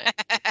 That's fine.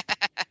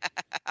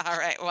 All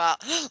right. Well,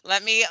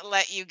 let me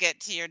let you get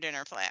to your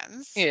dinner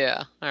plans.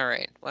 Yeah. All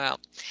right. Well,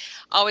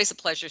 always a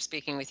pleasure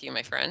speaking with you,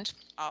 my friend.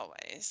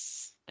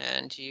 Always.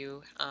 And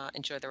you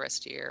enjoy the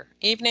rest of your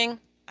evening.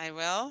 I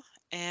will.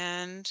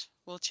 And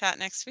we'll chat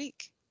next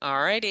week.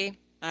 All righty.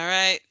 All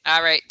right.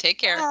 All right. Take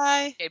care.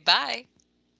 Bye. Okay. Bye.